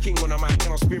king, I'm a king when I'm out. And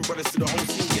I'll spin brothers to the whole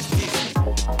scene gets dizzy.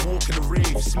 Walk in the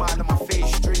rave, smile on my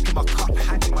face, drink in my cup,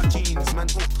 hand in my jeans. Man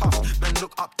talk tough, man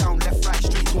look up, down, left, right,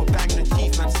 straight to a bang in the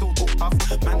teeth. Man still talk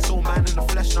tough, man so man in the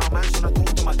flesh now. Man tryna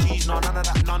talk to my G's now, none of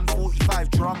that none.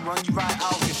 45 drum, run you right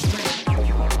out your street.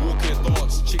 Walk in the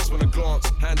dance, chicks wanna glance,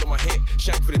 hand on my hip,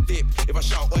 shank for the dip. If I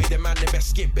shout, oi, then man, they best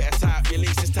skip. Better tie up your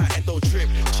laces tight and don't trip.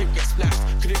 Chip gets splashed,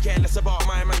 couldn't care less about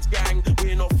my man's gang.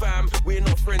 We're not fam, we're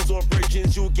not friends or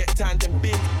bridges. You'll get tanned and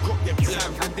bin, cook them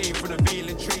Sam and Dave for the Vale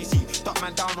and Tracy. Duck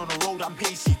man down on the road, I'm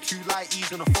pacey. 2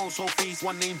 lighties on the phone, so face.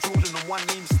 One name Jordan and one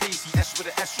name Stacy. S with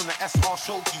the S from the SR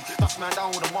Shoki. Duck man down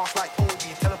with a mask like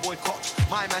Kobe. Tell a boy Cox,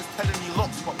 my man's telling me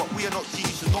locks, but we are not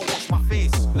G's, so don't watch my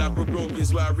face. Labrador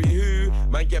is where I who.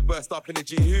 Man get burst up in the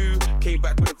G-Who. Came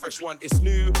back with a fresh one, it's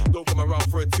new. Don't come around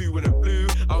for a 2 and a blue.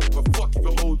 I don't give a fuck if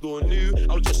you're old or new.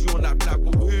 I'll just you on that black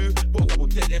or who. Got a couple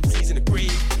dead MCs in the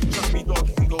grave. Trust me, dog,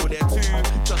 you can go there too.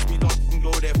 Trust me, dog, you can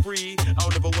go there free. I'll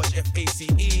never watch FACE.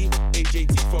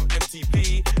 AJT from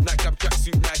MTP. Nightclub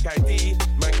tracksuit, Nike ID.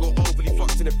 Man got overly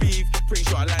fucked in the beef. Pretty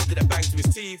sure I landed a bang to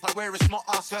his teeth. Like where it's not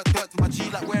us, dirt to my G.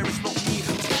 Like where it's not me.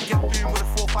 Get boom with a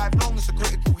 4-5 long. It's a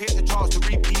critical hit, the chance to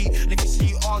repeat. And if you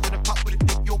see hard in a cup with a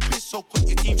dip, you're pissed. So quick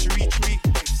your team should retreat.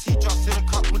 If you see just in a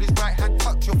cup with his right hand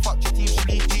tucked, you'll fuck your team should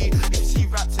lead. If you see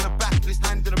raps in the back with his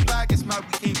hand in the bag, it's mad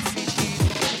we came to see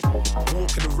these.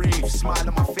 Walk in the rave, smile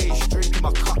on my face, drink in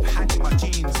my cup, hand in my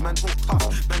jeans. Man talk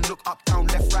tough, man look up, down,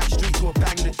 left, right, straight to a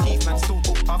bang in the teeth. Man still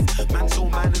talk tough, man so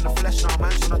man in the flesh now.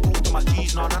 Man tryna talk to my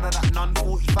G's now, none of that none.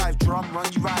 45 drum, run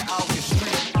you right out your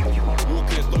street. Walk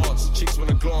in the dance, chicks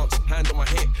wanna glance, hand on my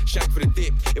hip, shank for the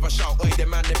dip. If I shout, oi, then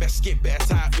man, they best skip. Better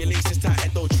tie up your laces tight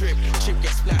and don't trip. Chip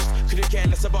gets splashed, couldn't care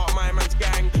less about my man's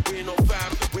gang. We're not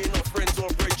fam, we're not friends or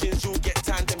bridges. You'll get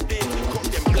tanned and bin, cock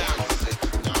them blank.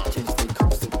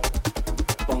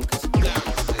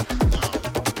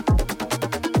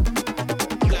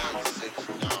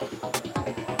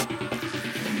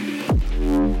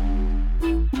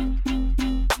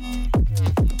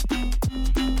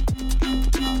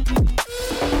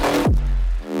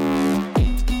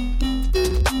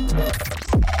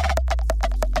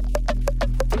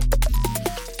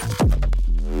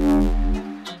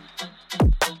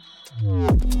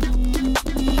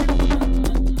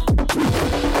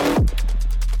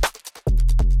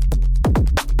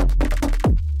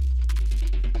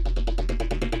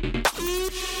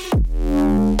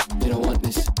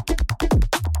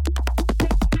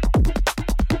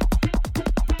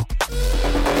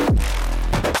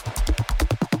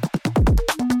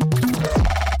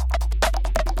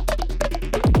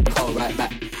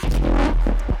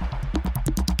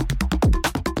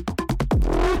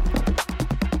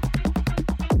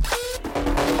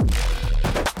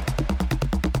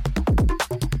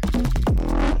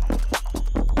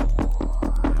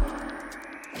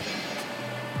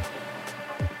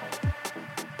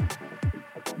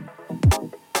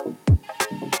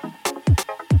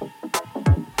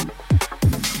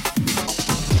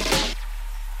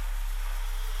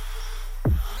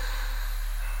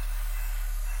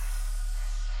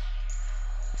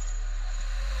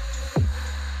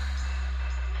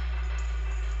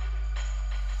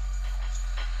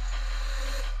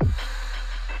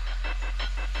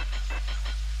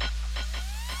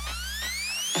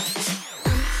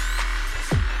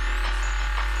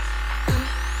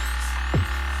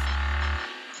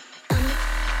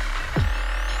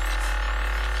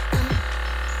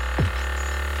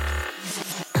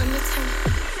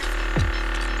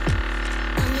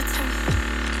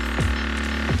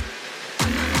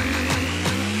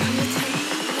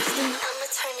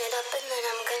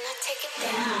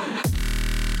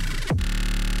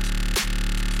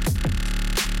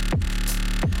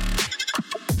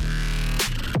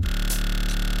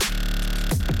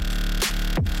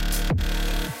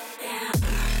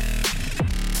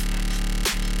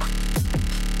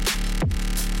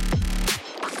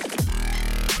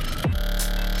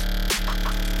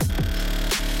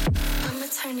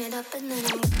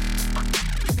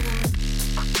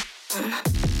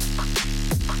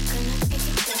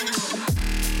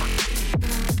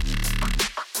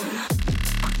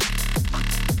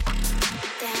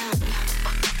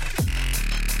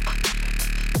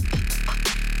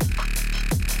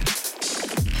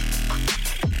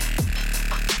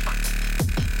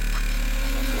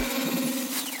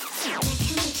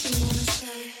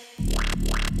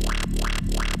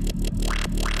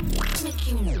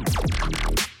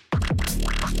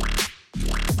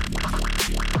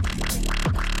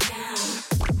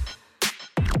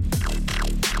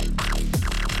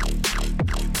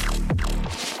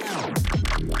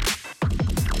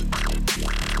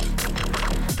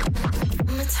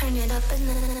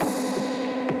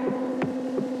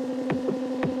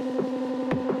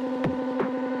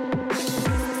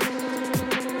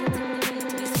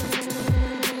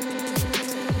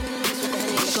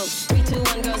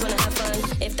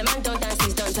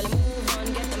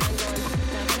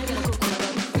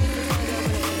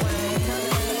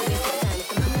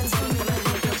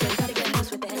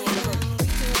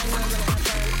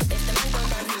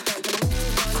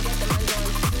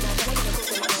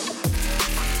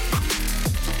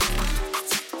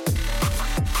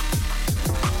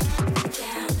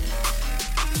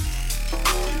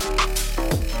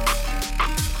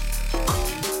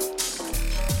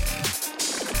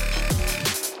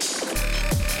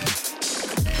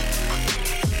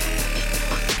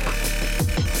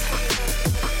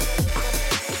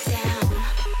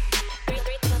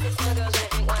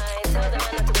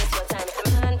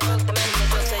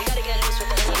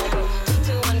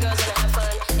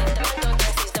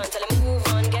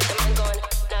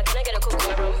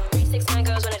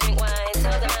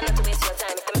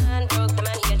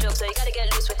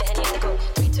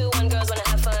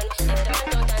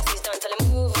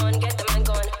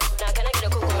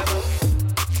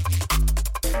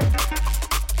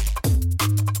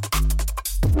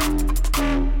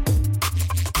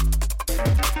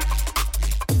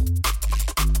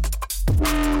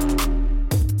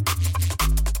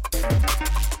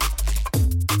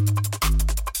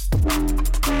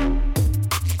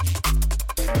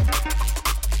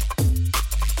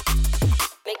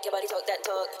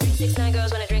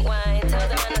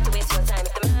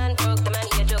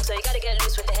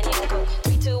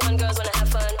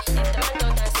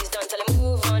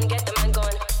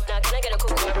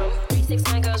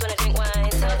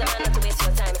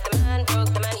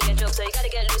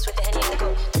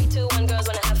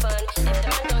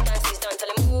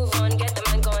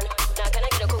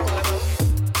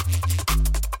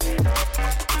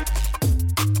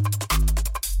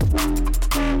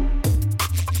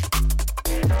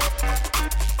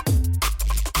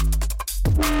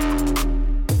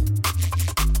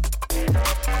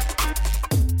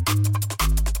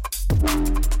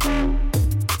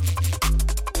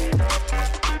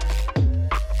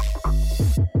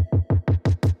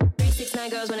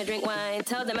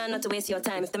 To waste your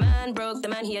time. If the man broke, the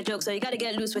man he a joke, so you gotta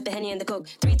get loose with the Henny and the Coke.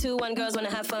 3, 2, 1, girls wanna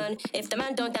have fun. If the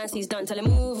man don't dance, he's done. Tell him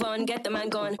move on, get the man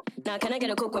gone. Now can I get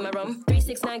a Coke with my rum? 3,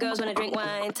 6, 9, girls wanna drink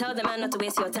wine. Tell the man not to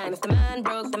waste your time. If the man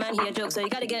broke, the man he a joke, so you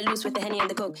gotta get loose with the Henny and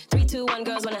the Coke. 3, 2, 1,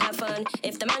 girls wanna have fun.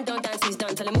 If the man don't dance, he's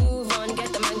done. Tell him move on,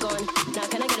 get the man gone. Now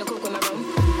can I get a Coke with my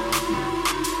rum?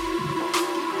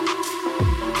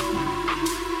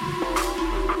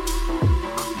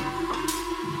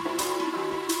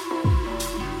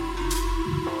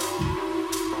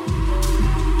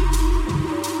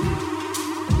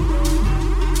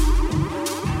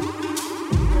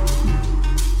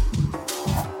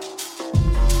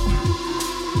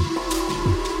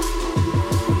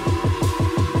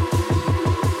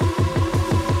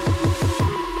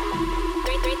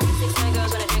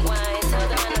 Girls wanna drink wine, tell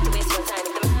the man not to waste your time.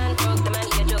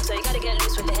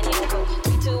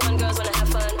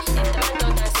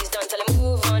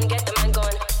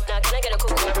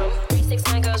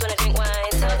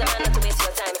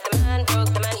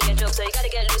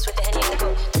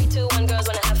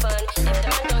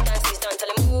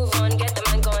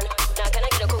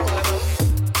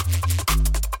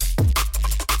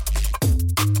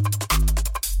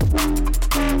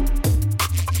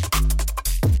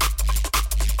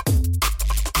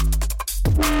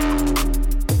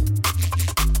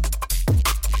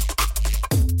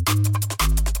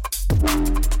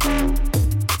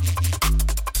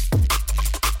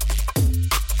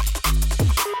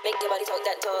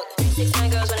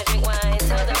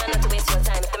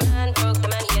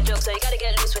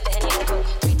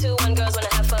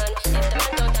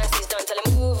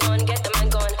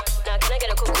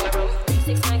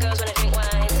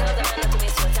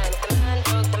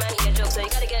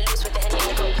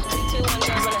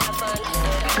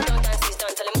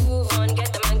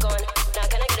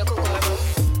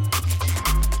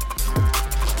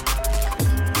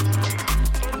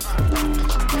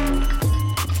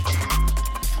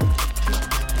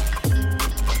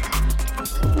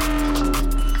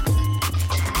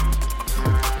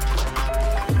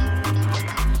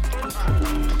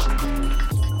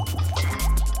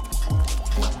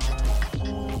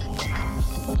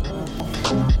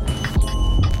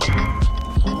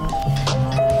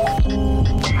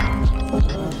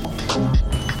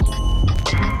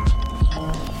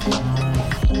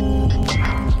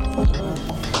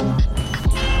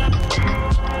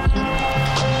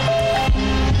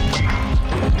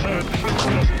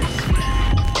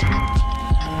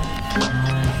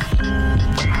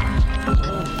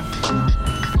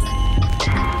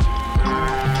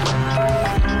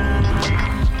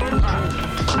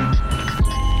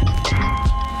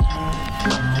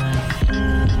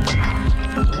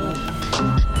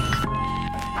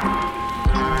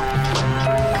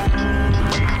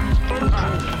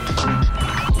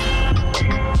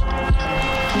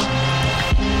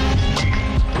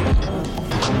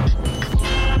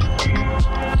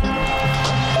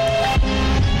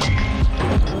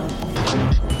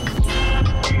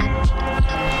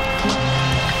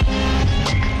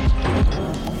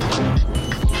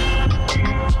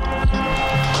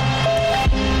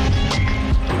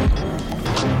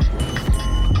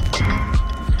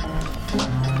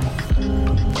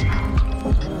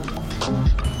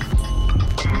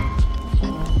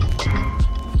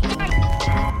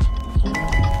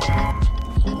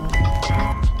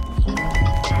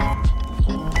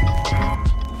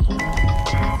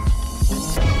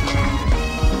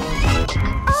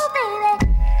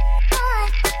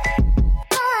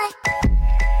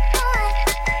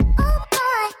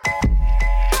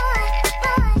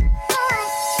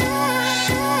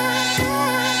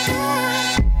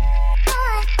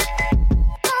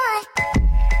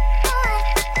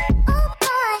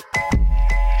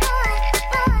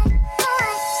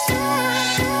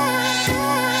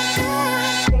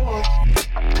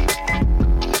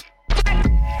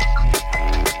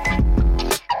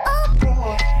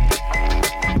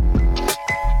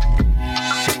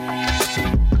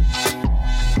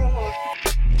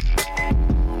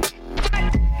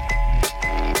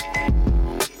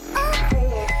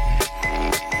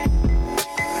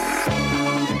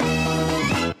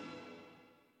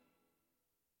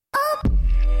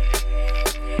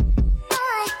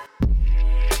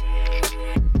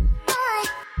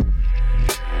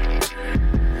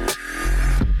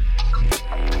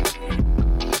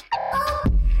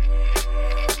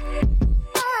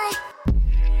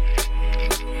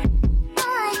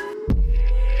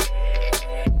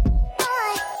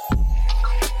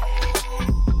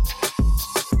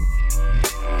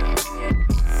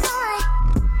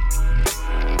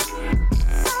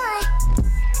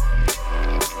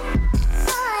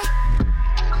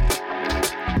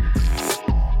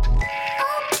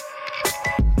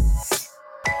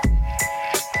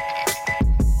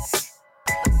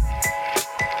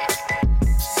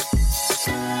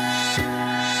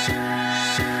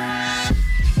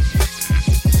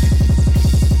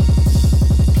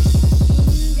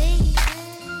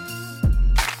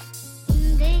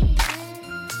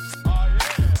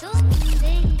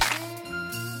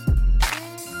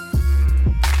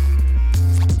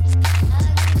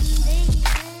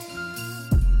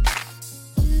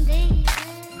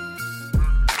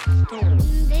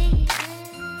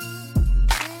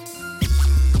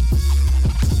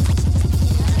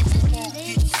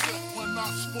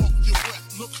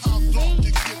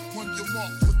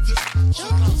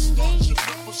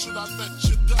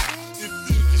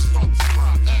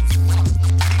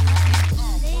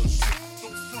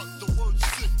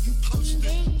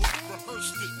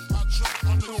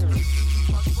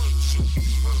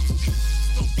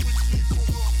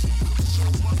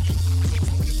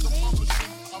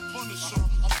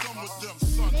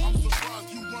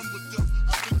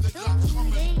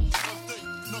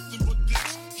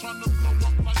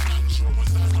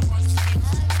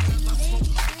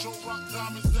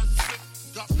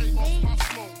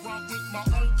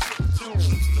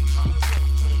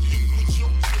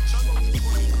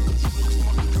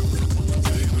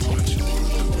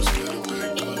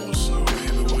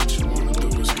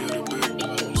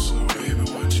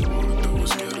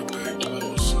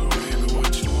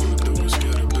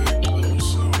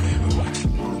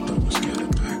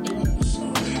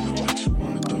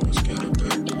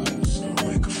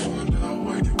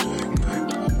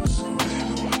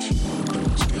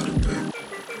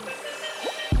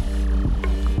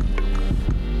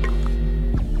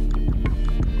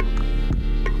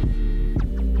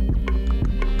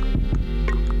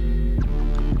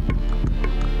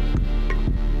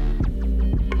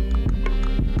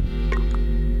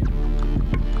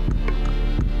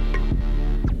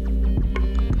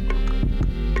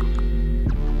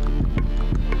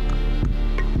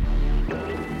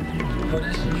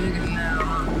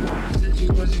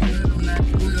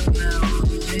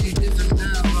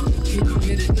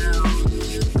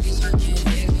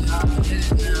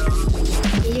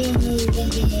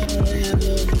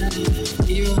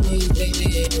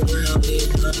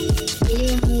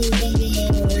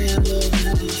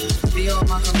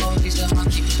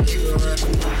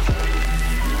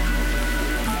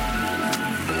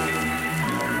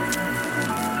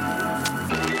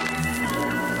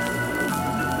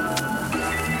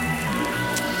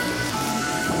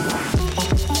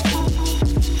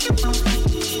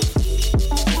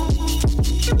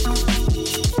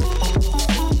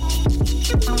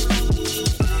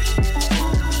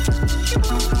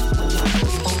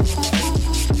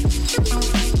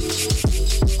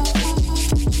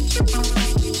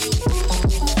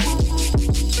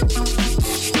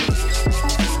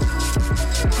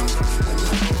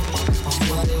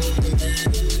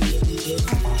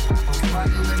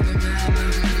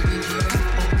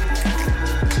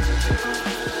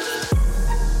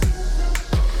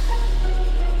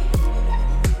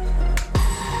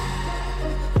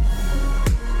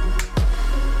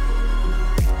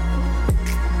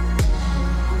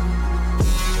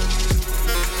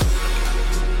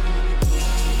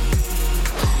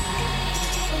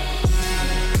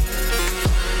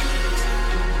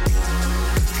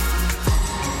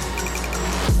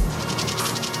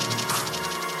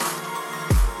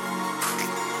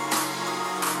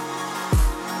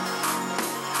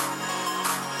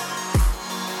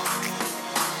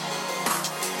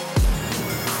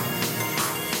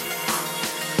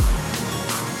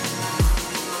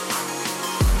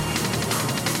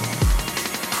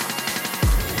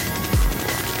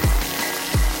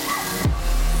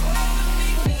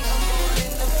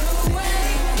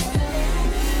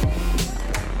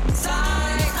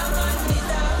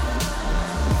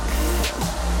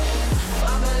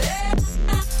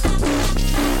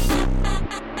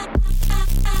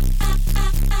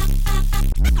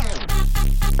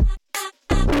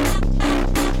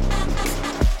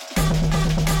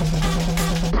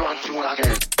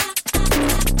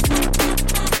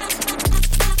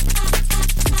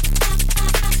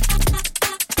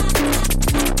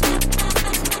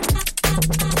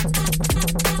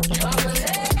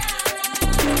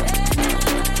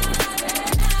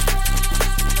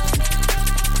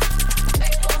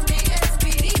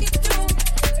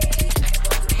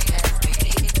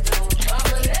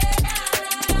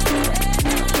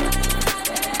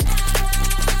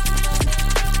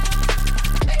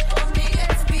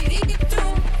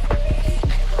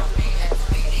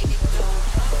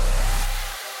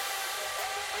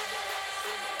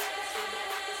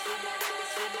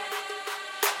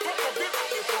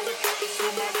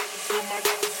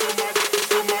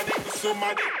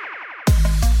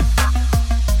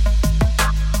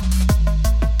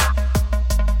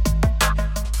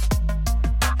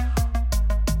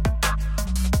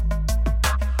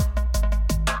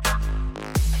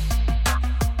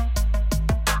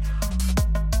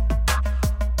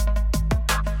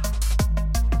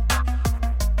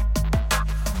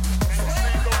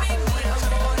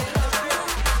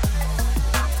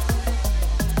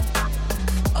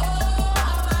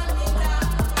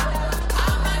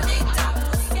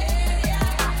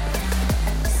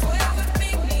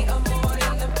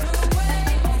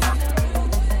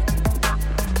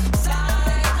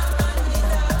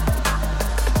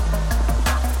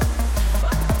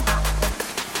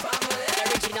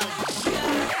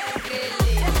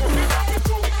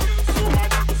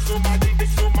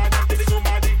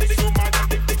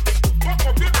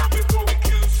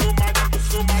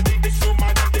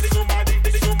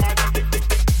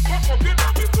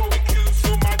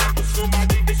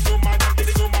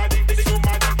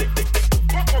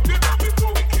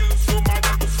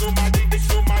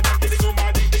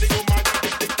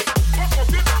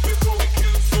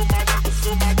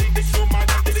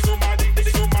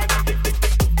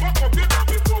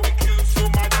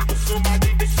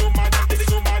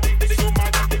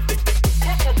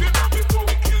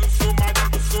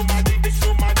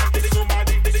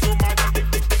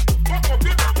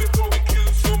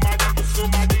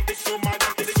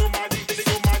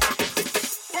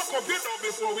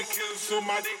 before we kill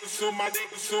somebody.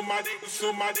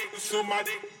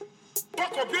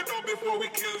 Buck up your door before we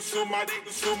kill somebody.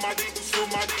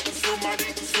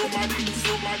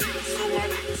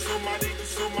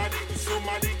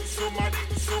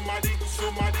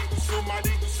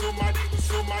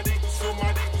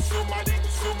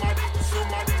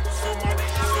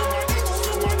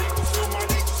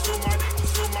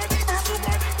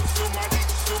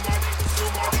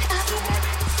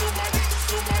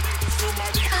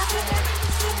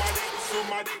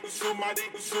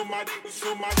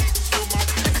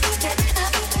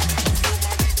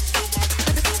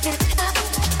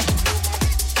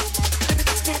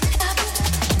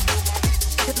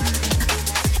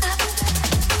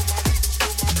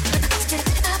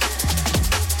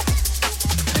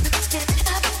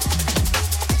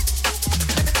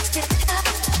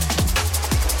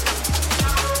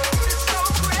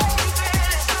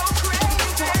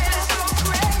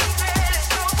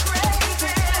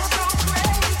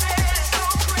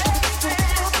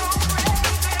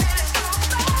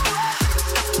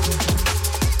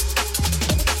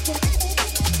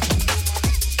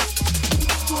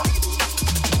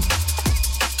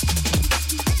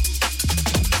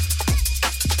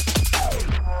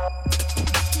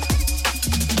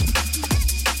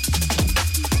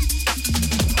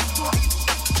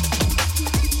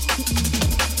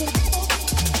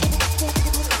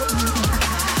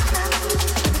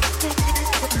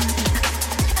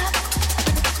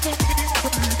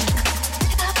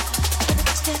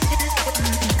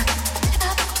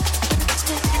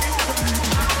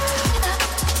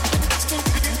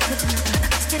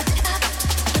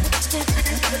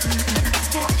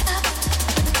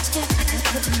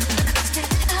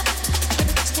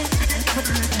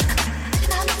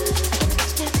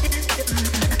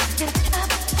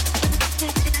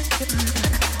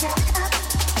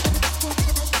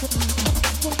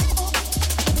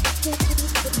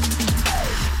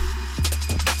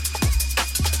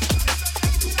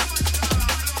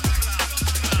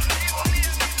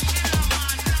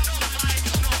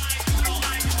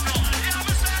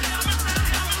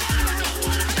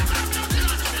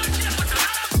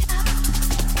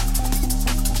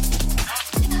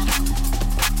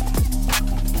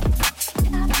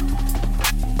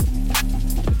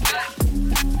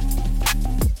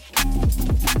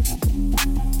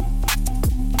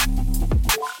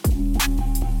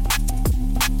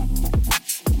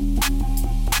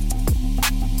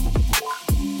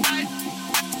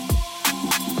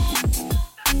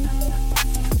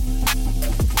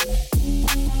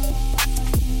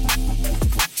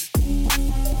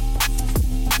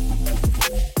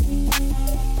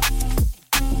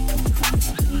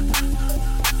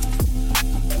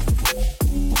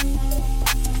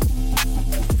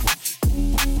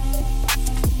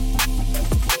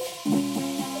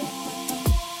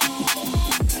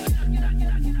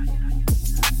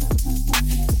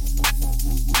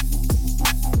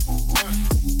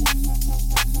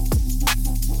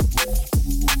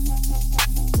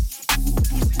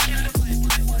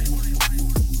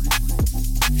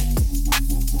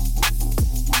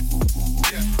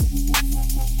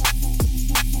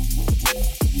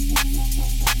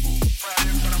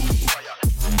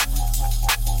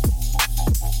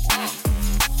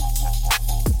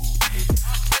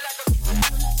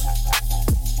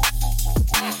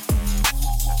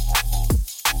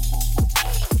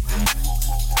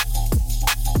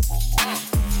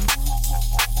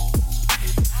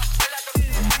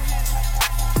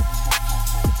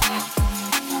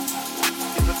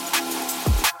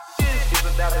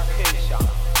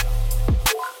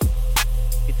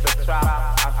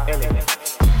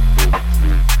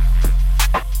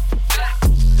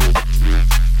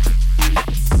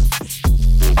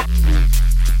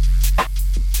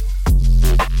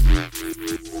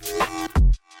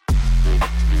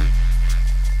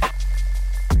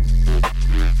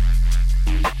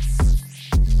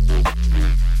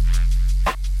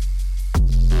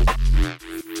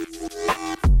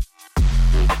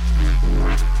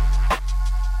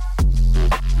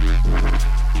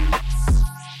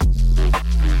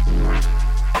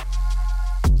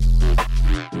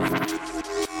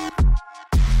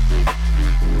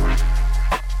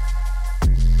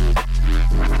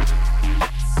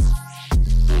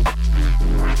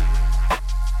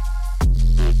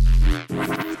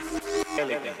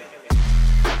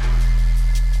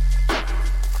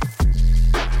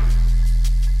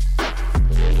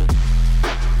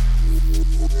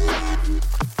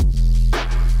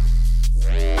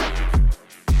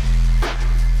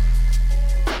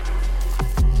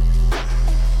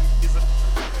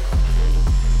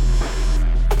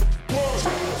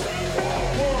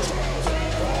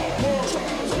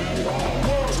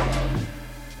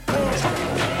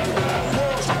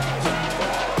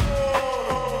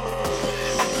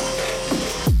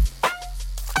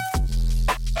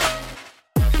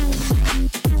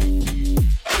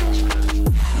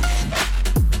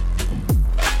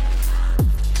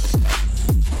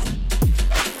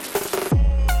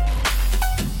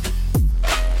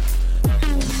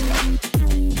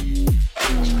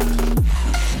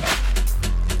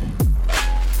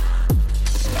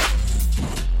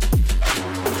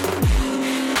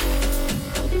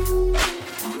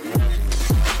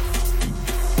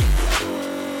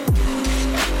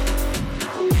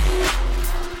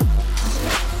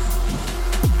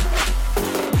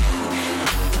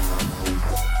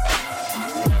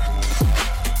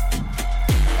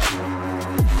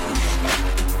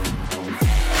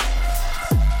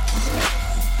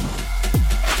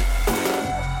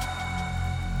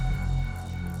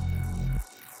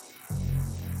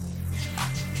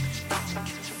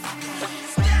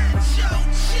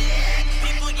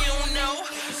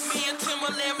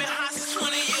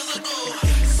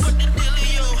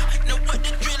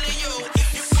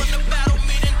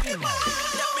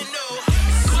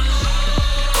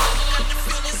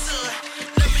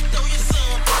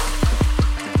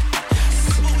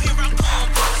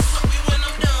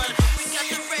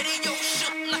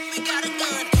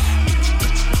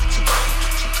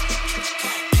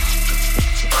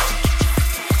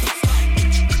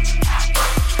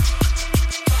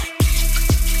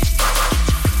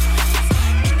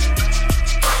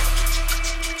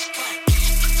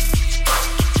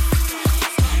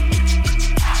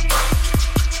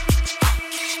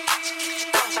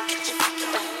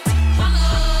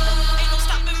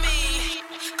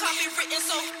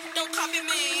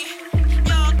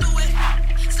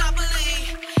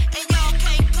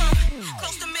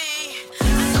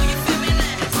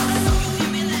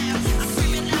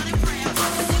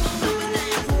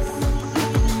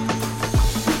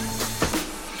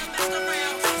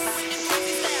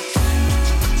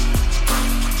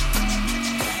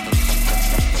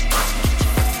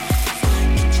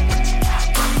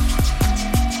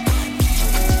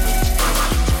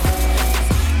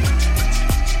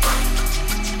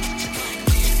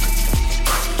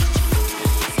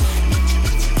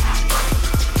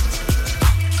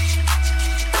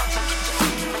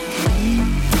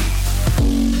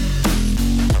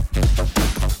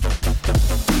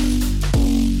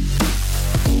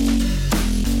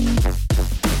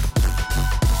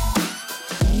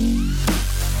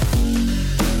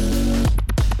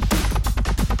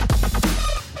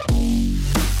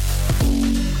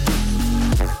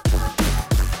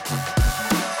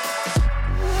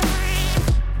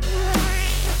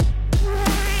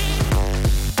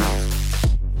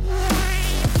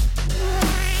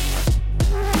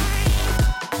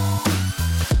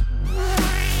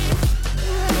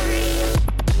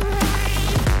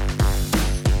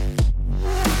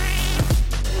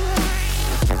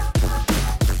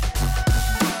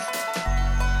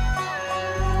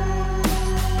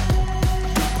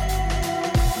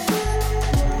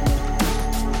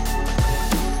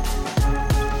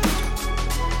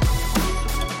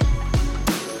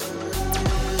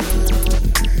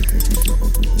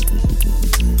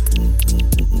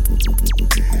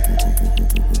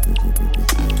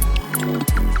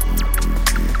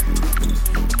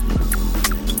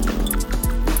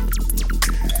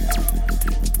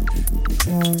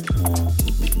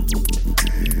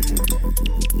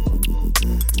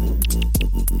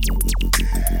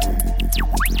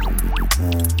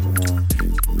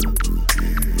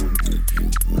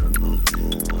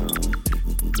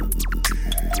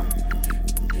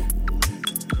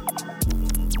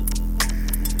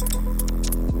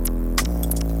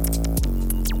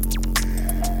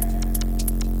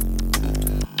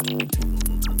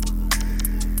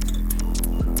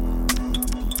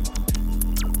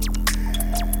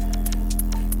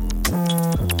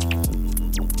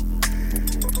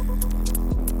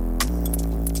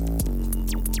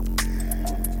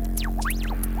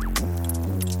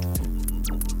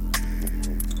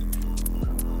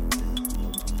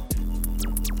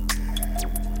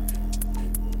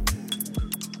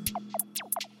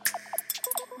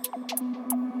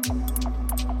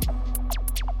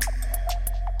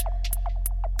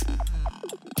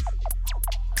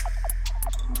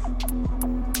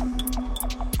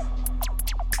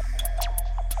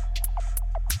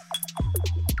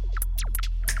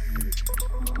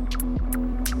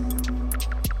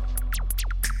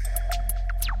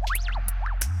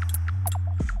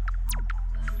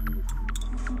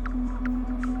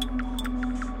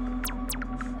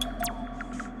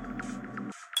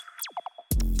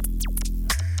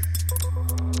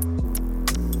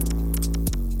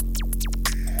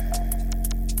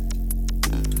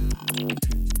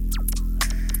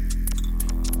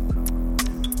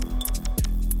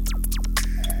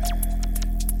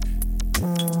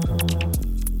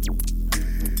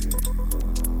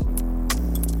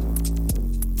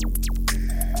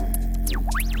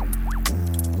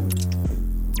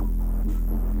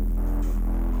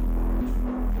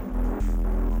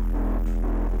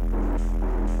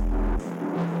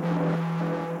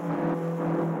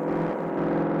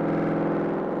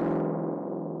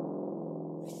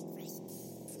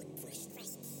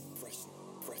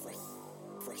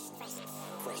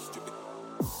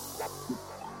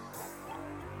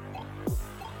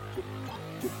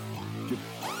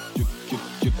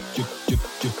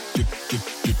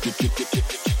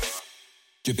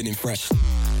 Dripping in fresh.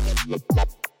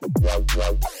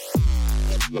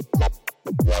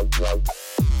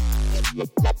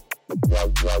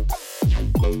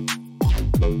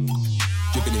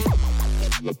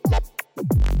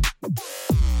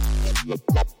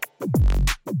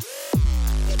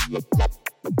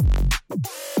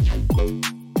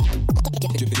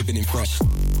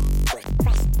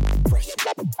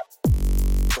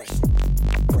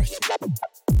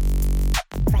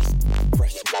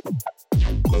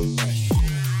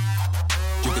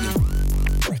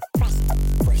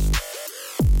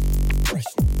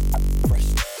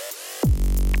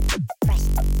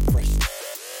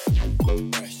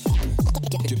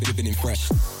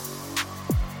 fresh.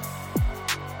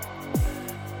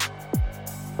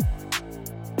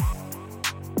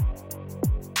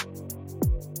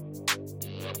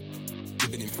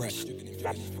 Living in fresh.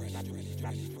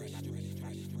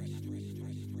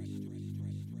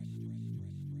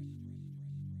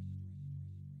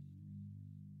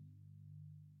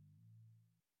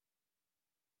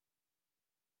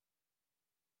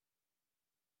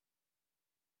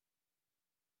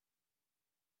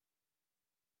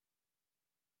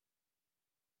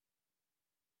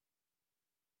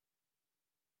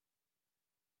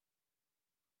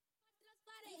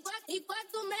 E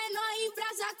quanto menor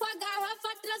embrasa com a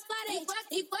garrafa transparente.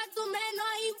 E quanto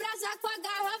menor embrasa com a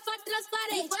garrafa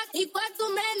transparente. E quanto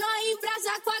menor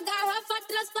embrasa com a garrafa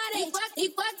transparente. E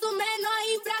quanto menor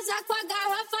embrasa com a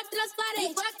garrafa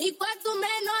transparente. E quanto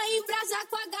menor embrasa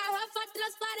com a garrafa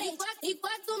transparente. E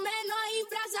quanto menor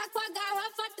embrasa com a garrafa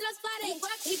transparente.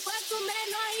 E quanto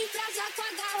menor embrasa com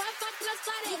a garrafa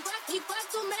transparente. E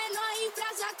quanto menor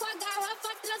embrasa com a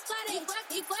garrafa transparente.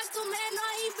 E quanto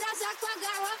menor embrasa com a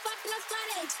garrafa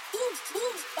transparente.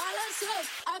 Balançou,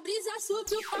 a brisa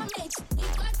subiu pra mente.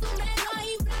 Enquanto menor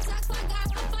embrasa com a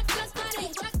garrafa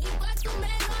transparente. Enquanto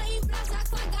menor embrasa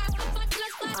com a garrafa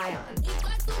transparente.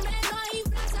 Enquanto menor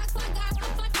embrasa com a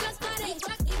garrafa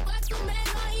transparente. Enquanto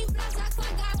menor embrasa com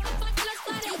a garrafa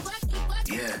transparente.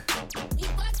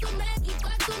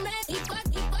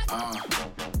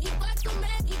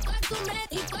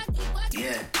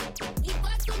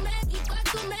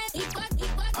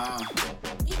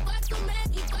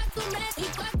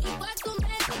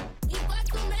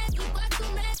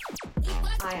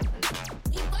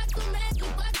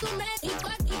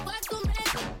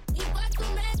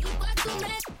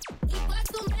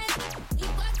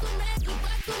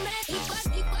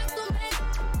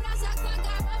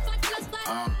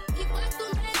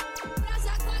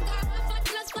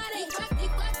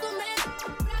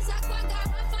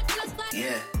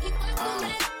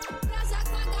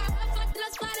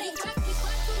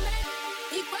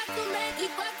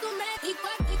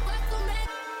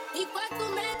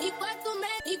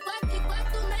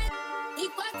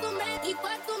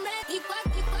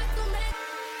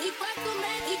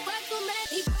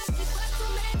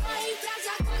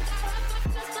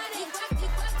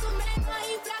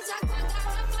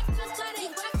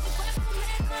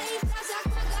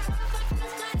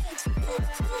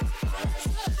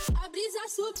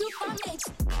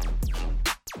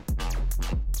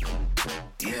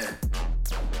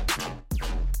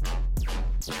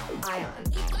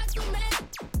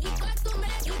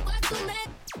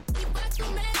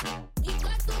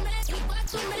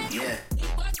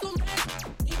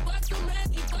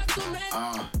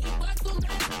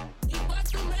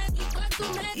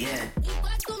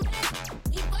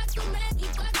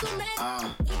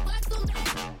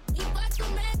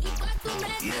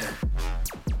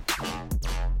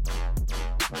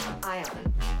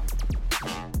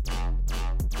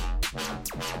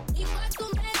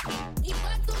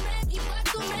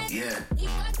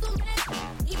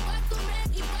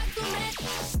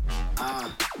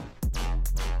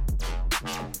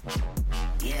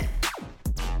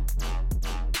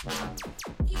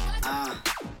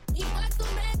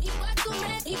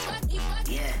 Enquanto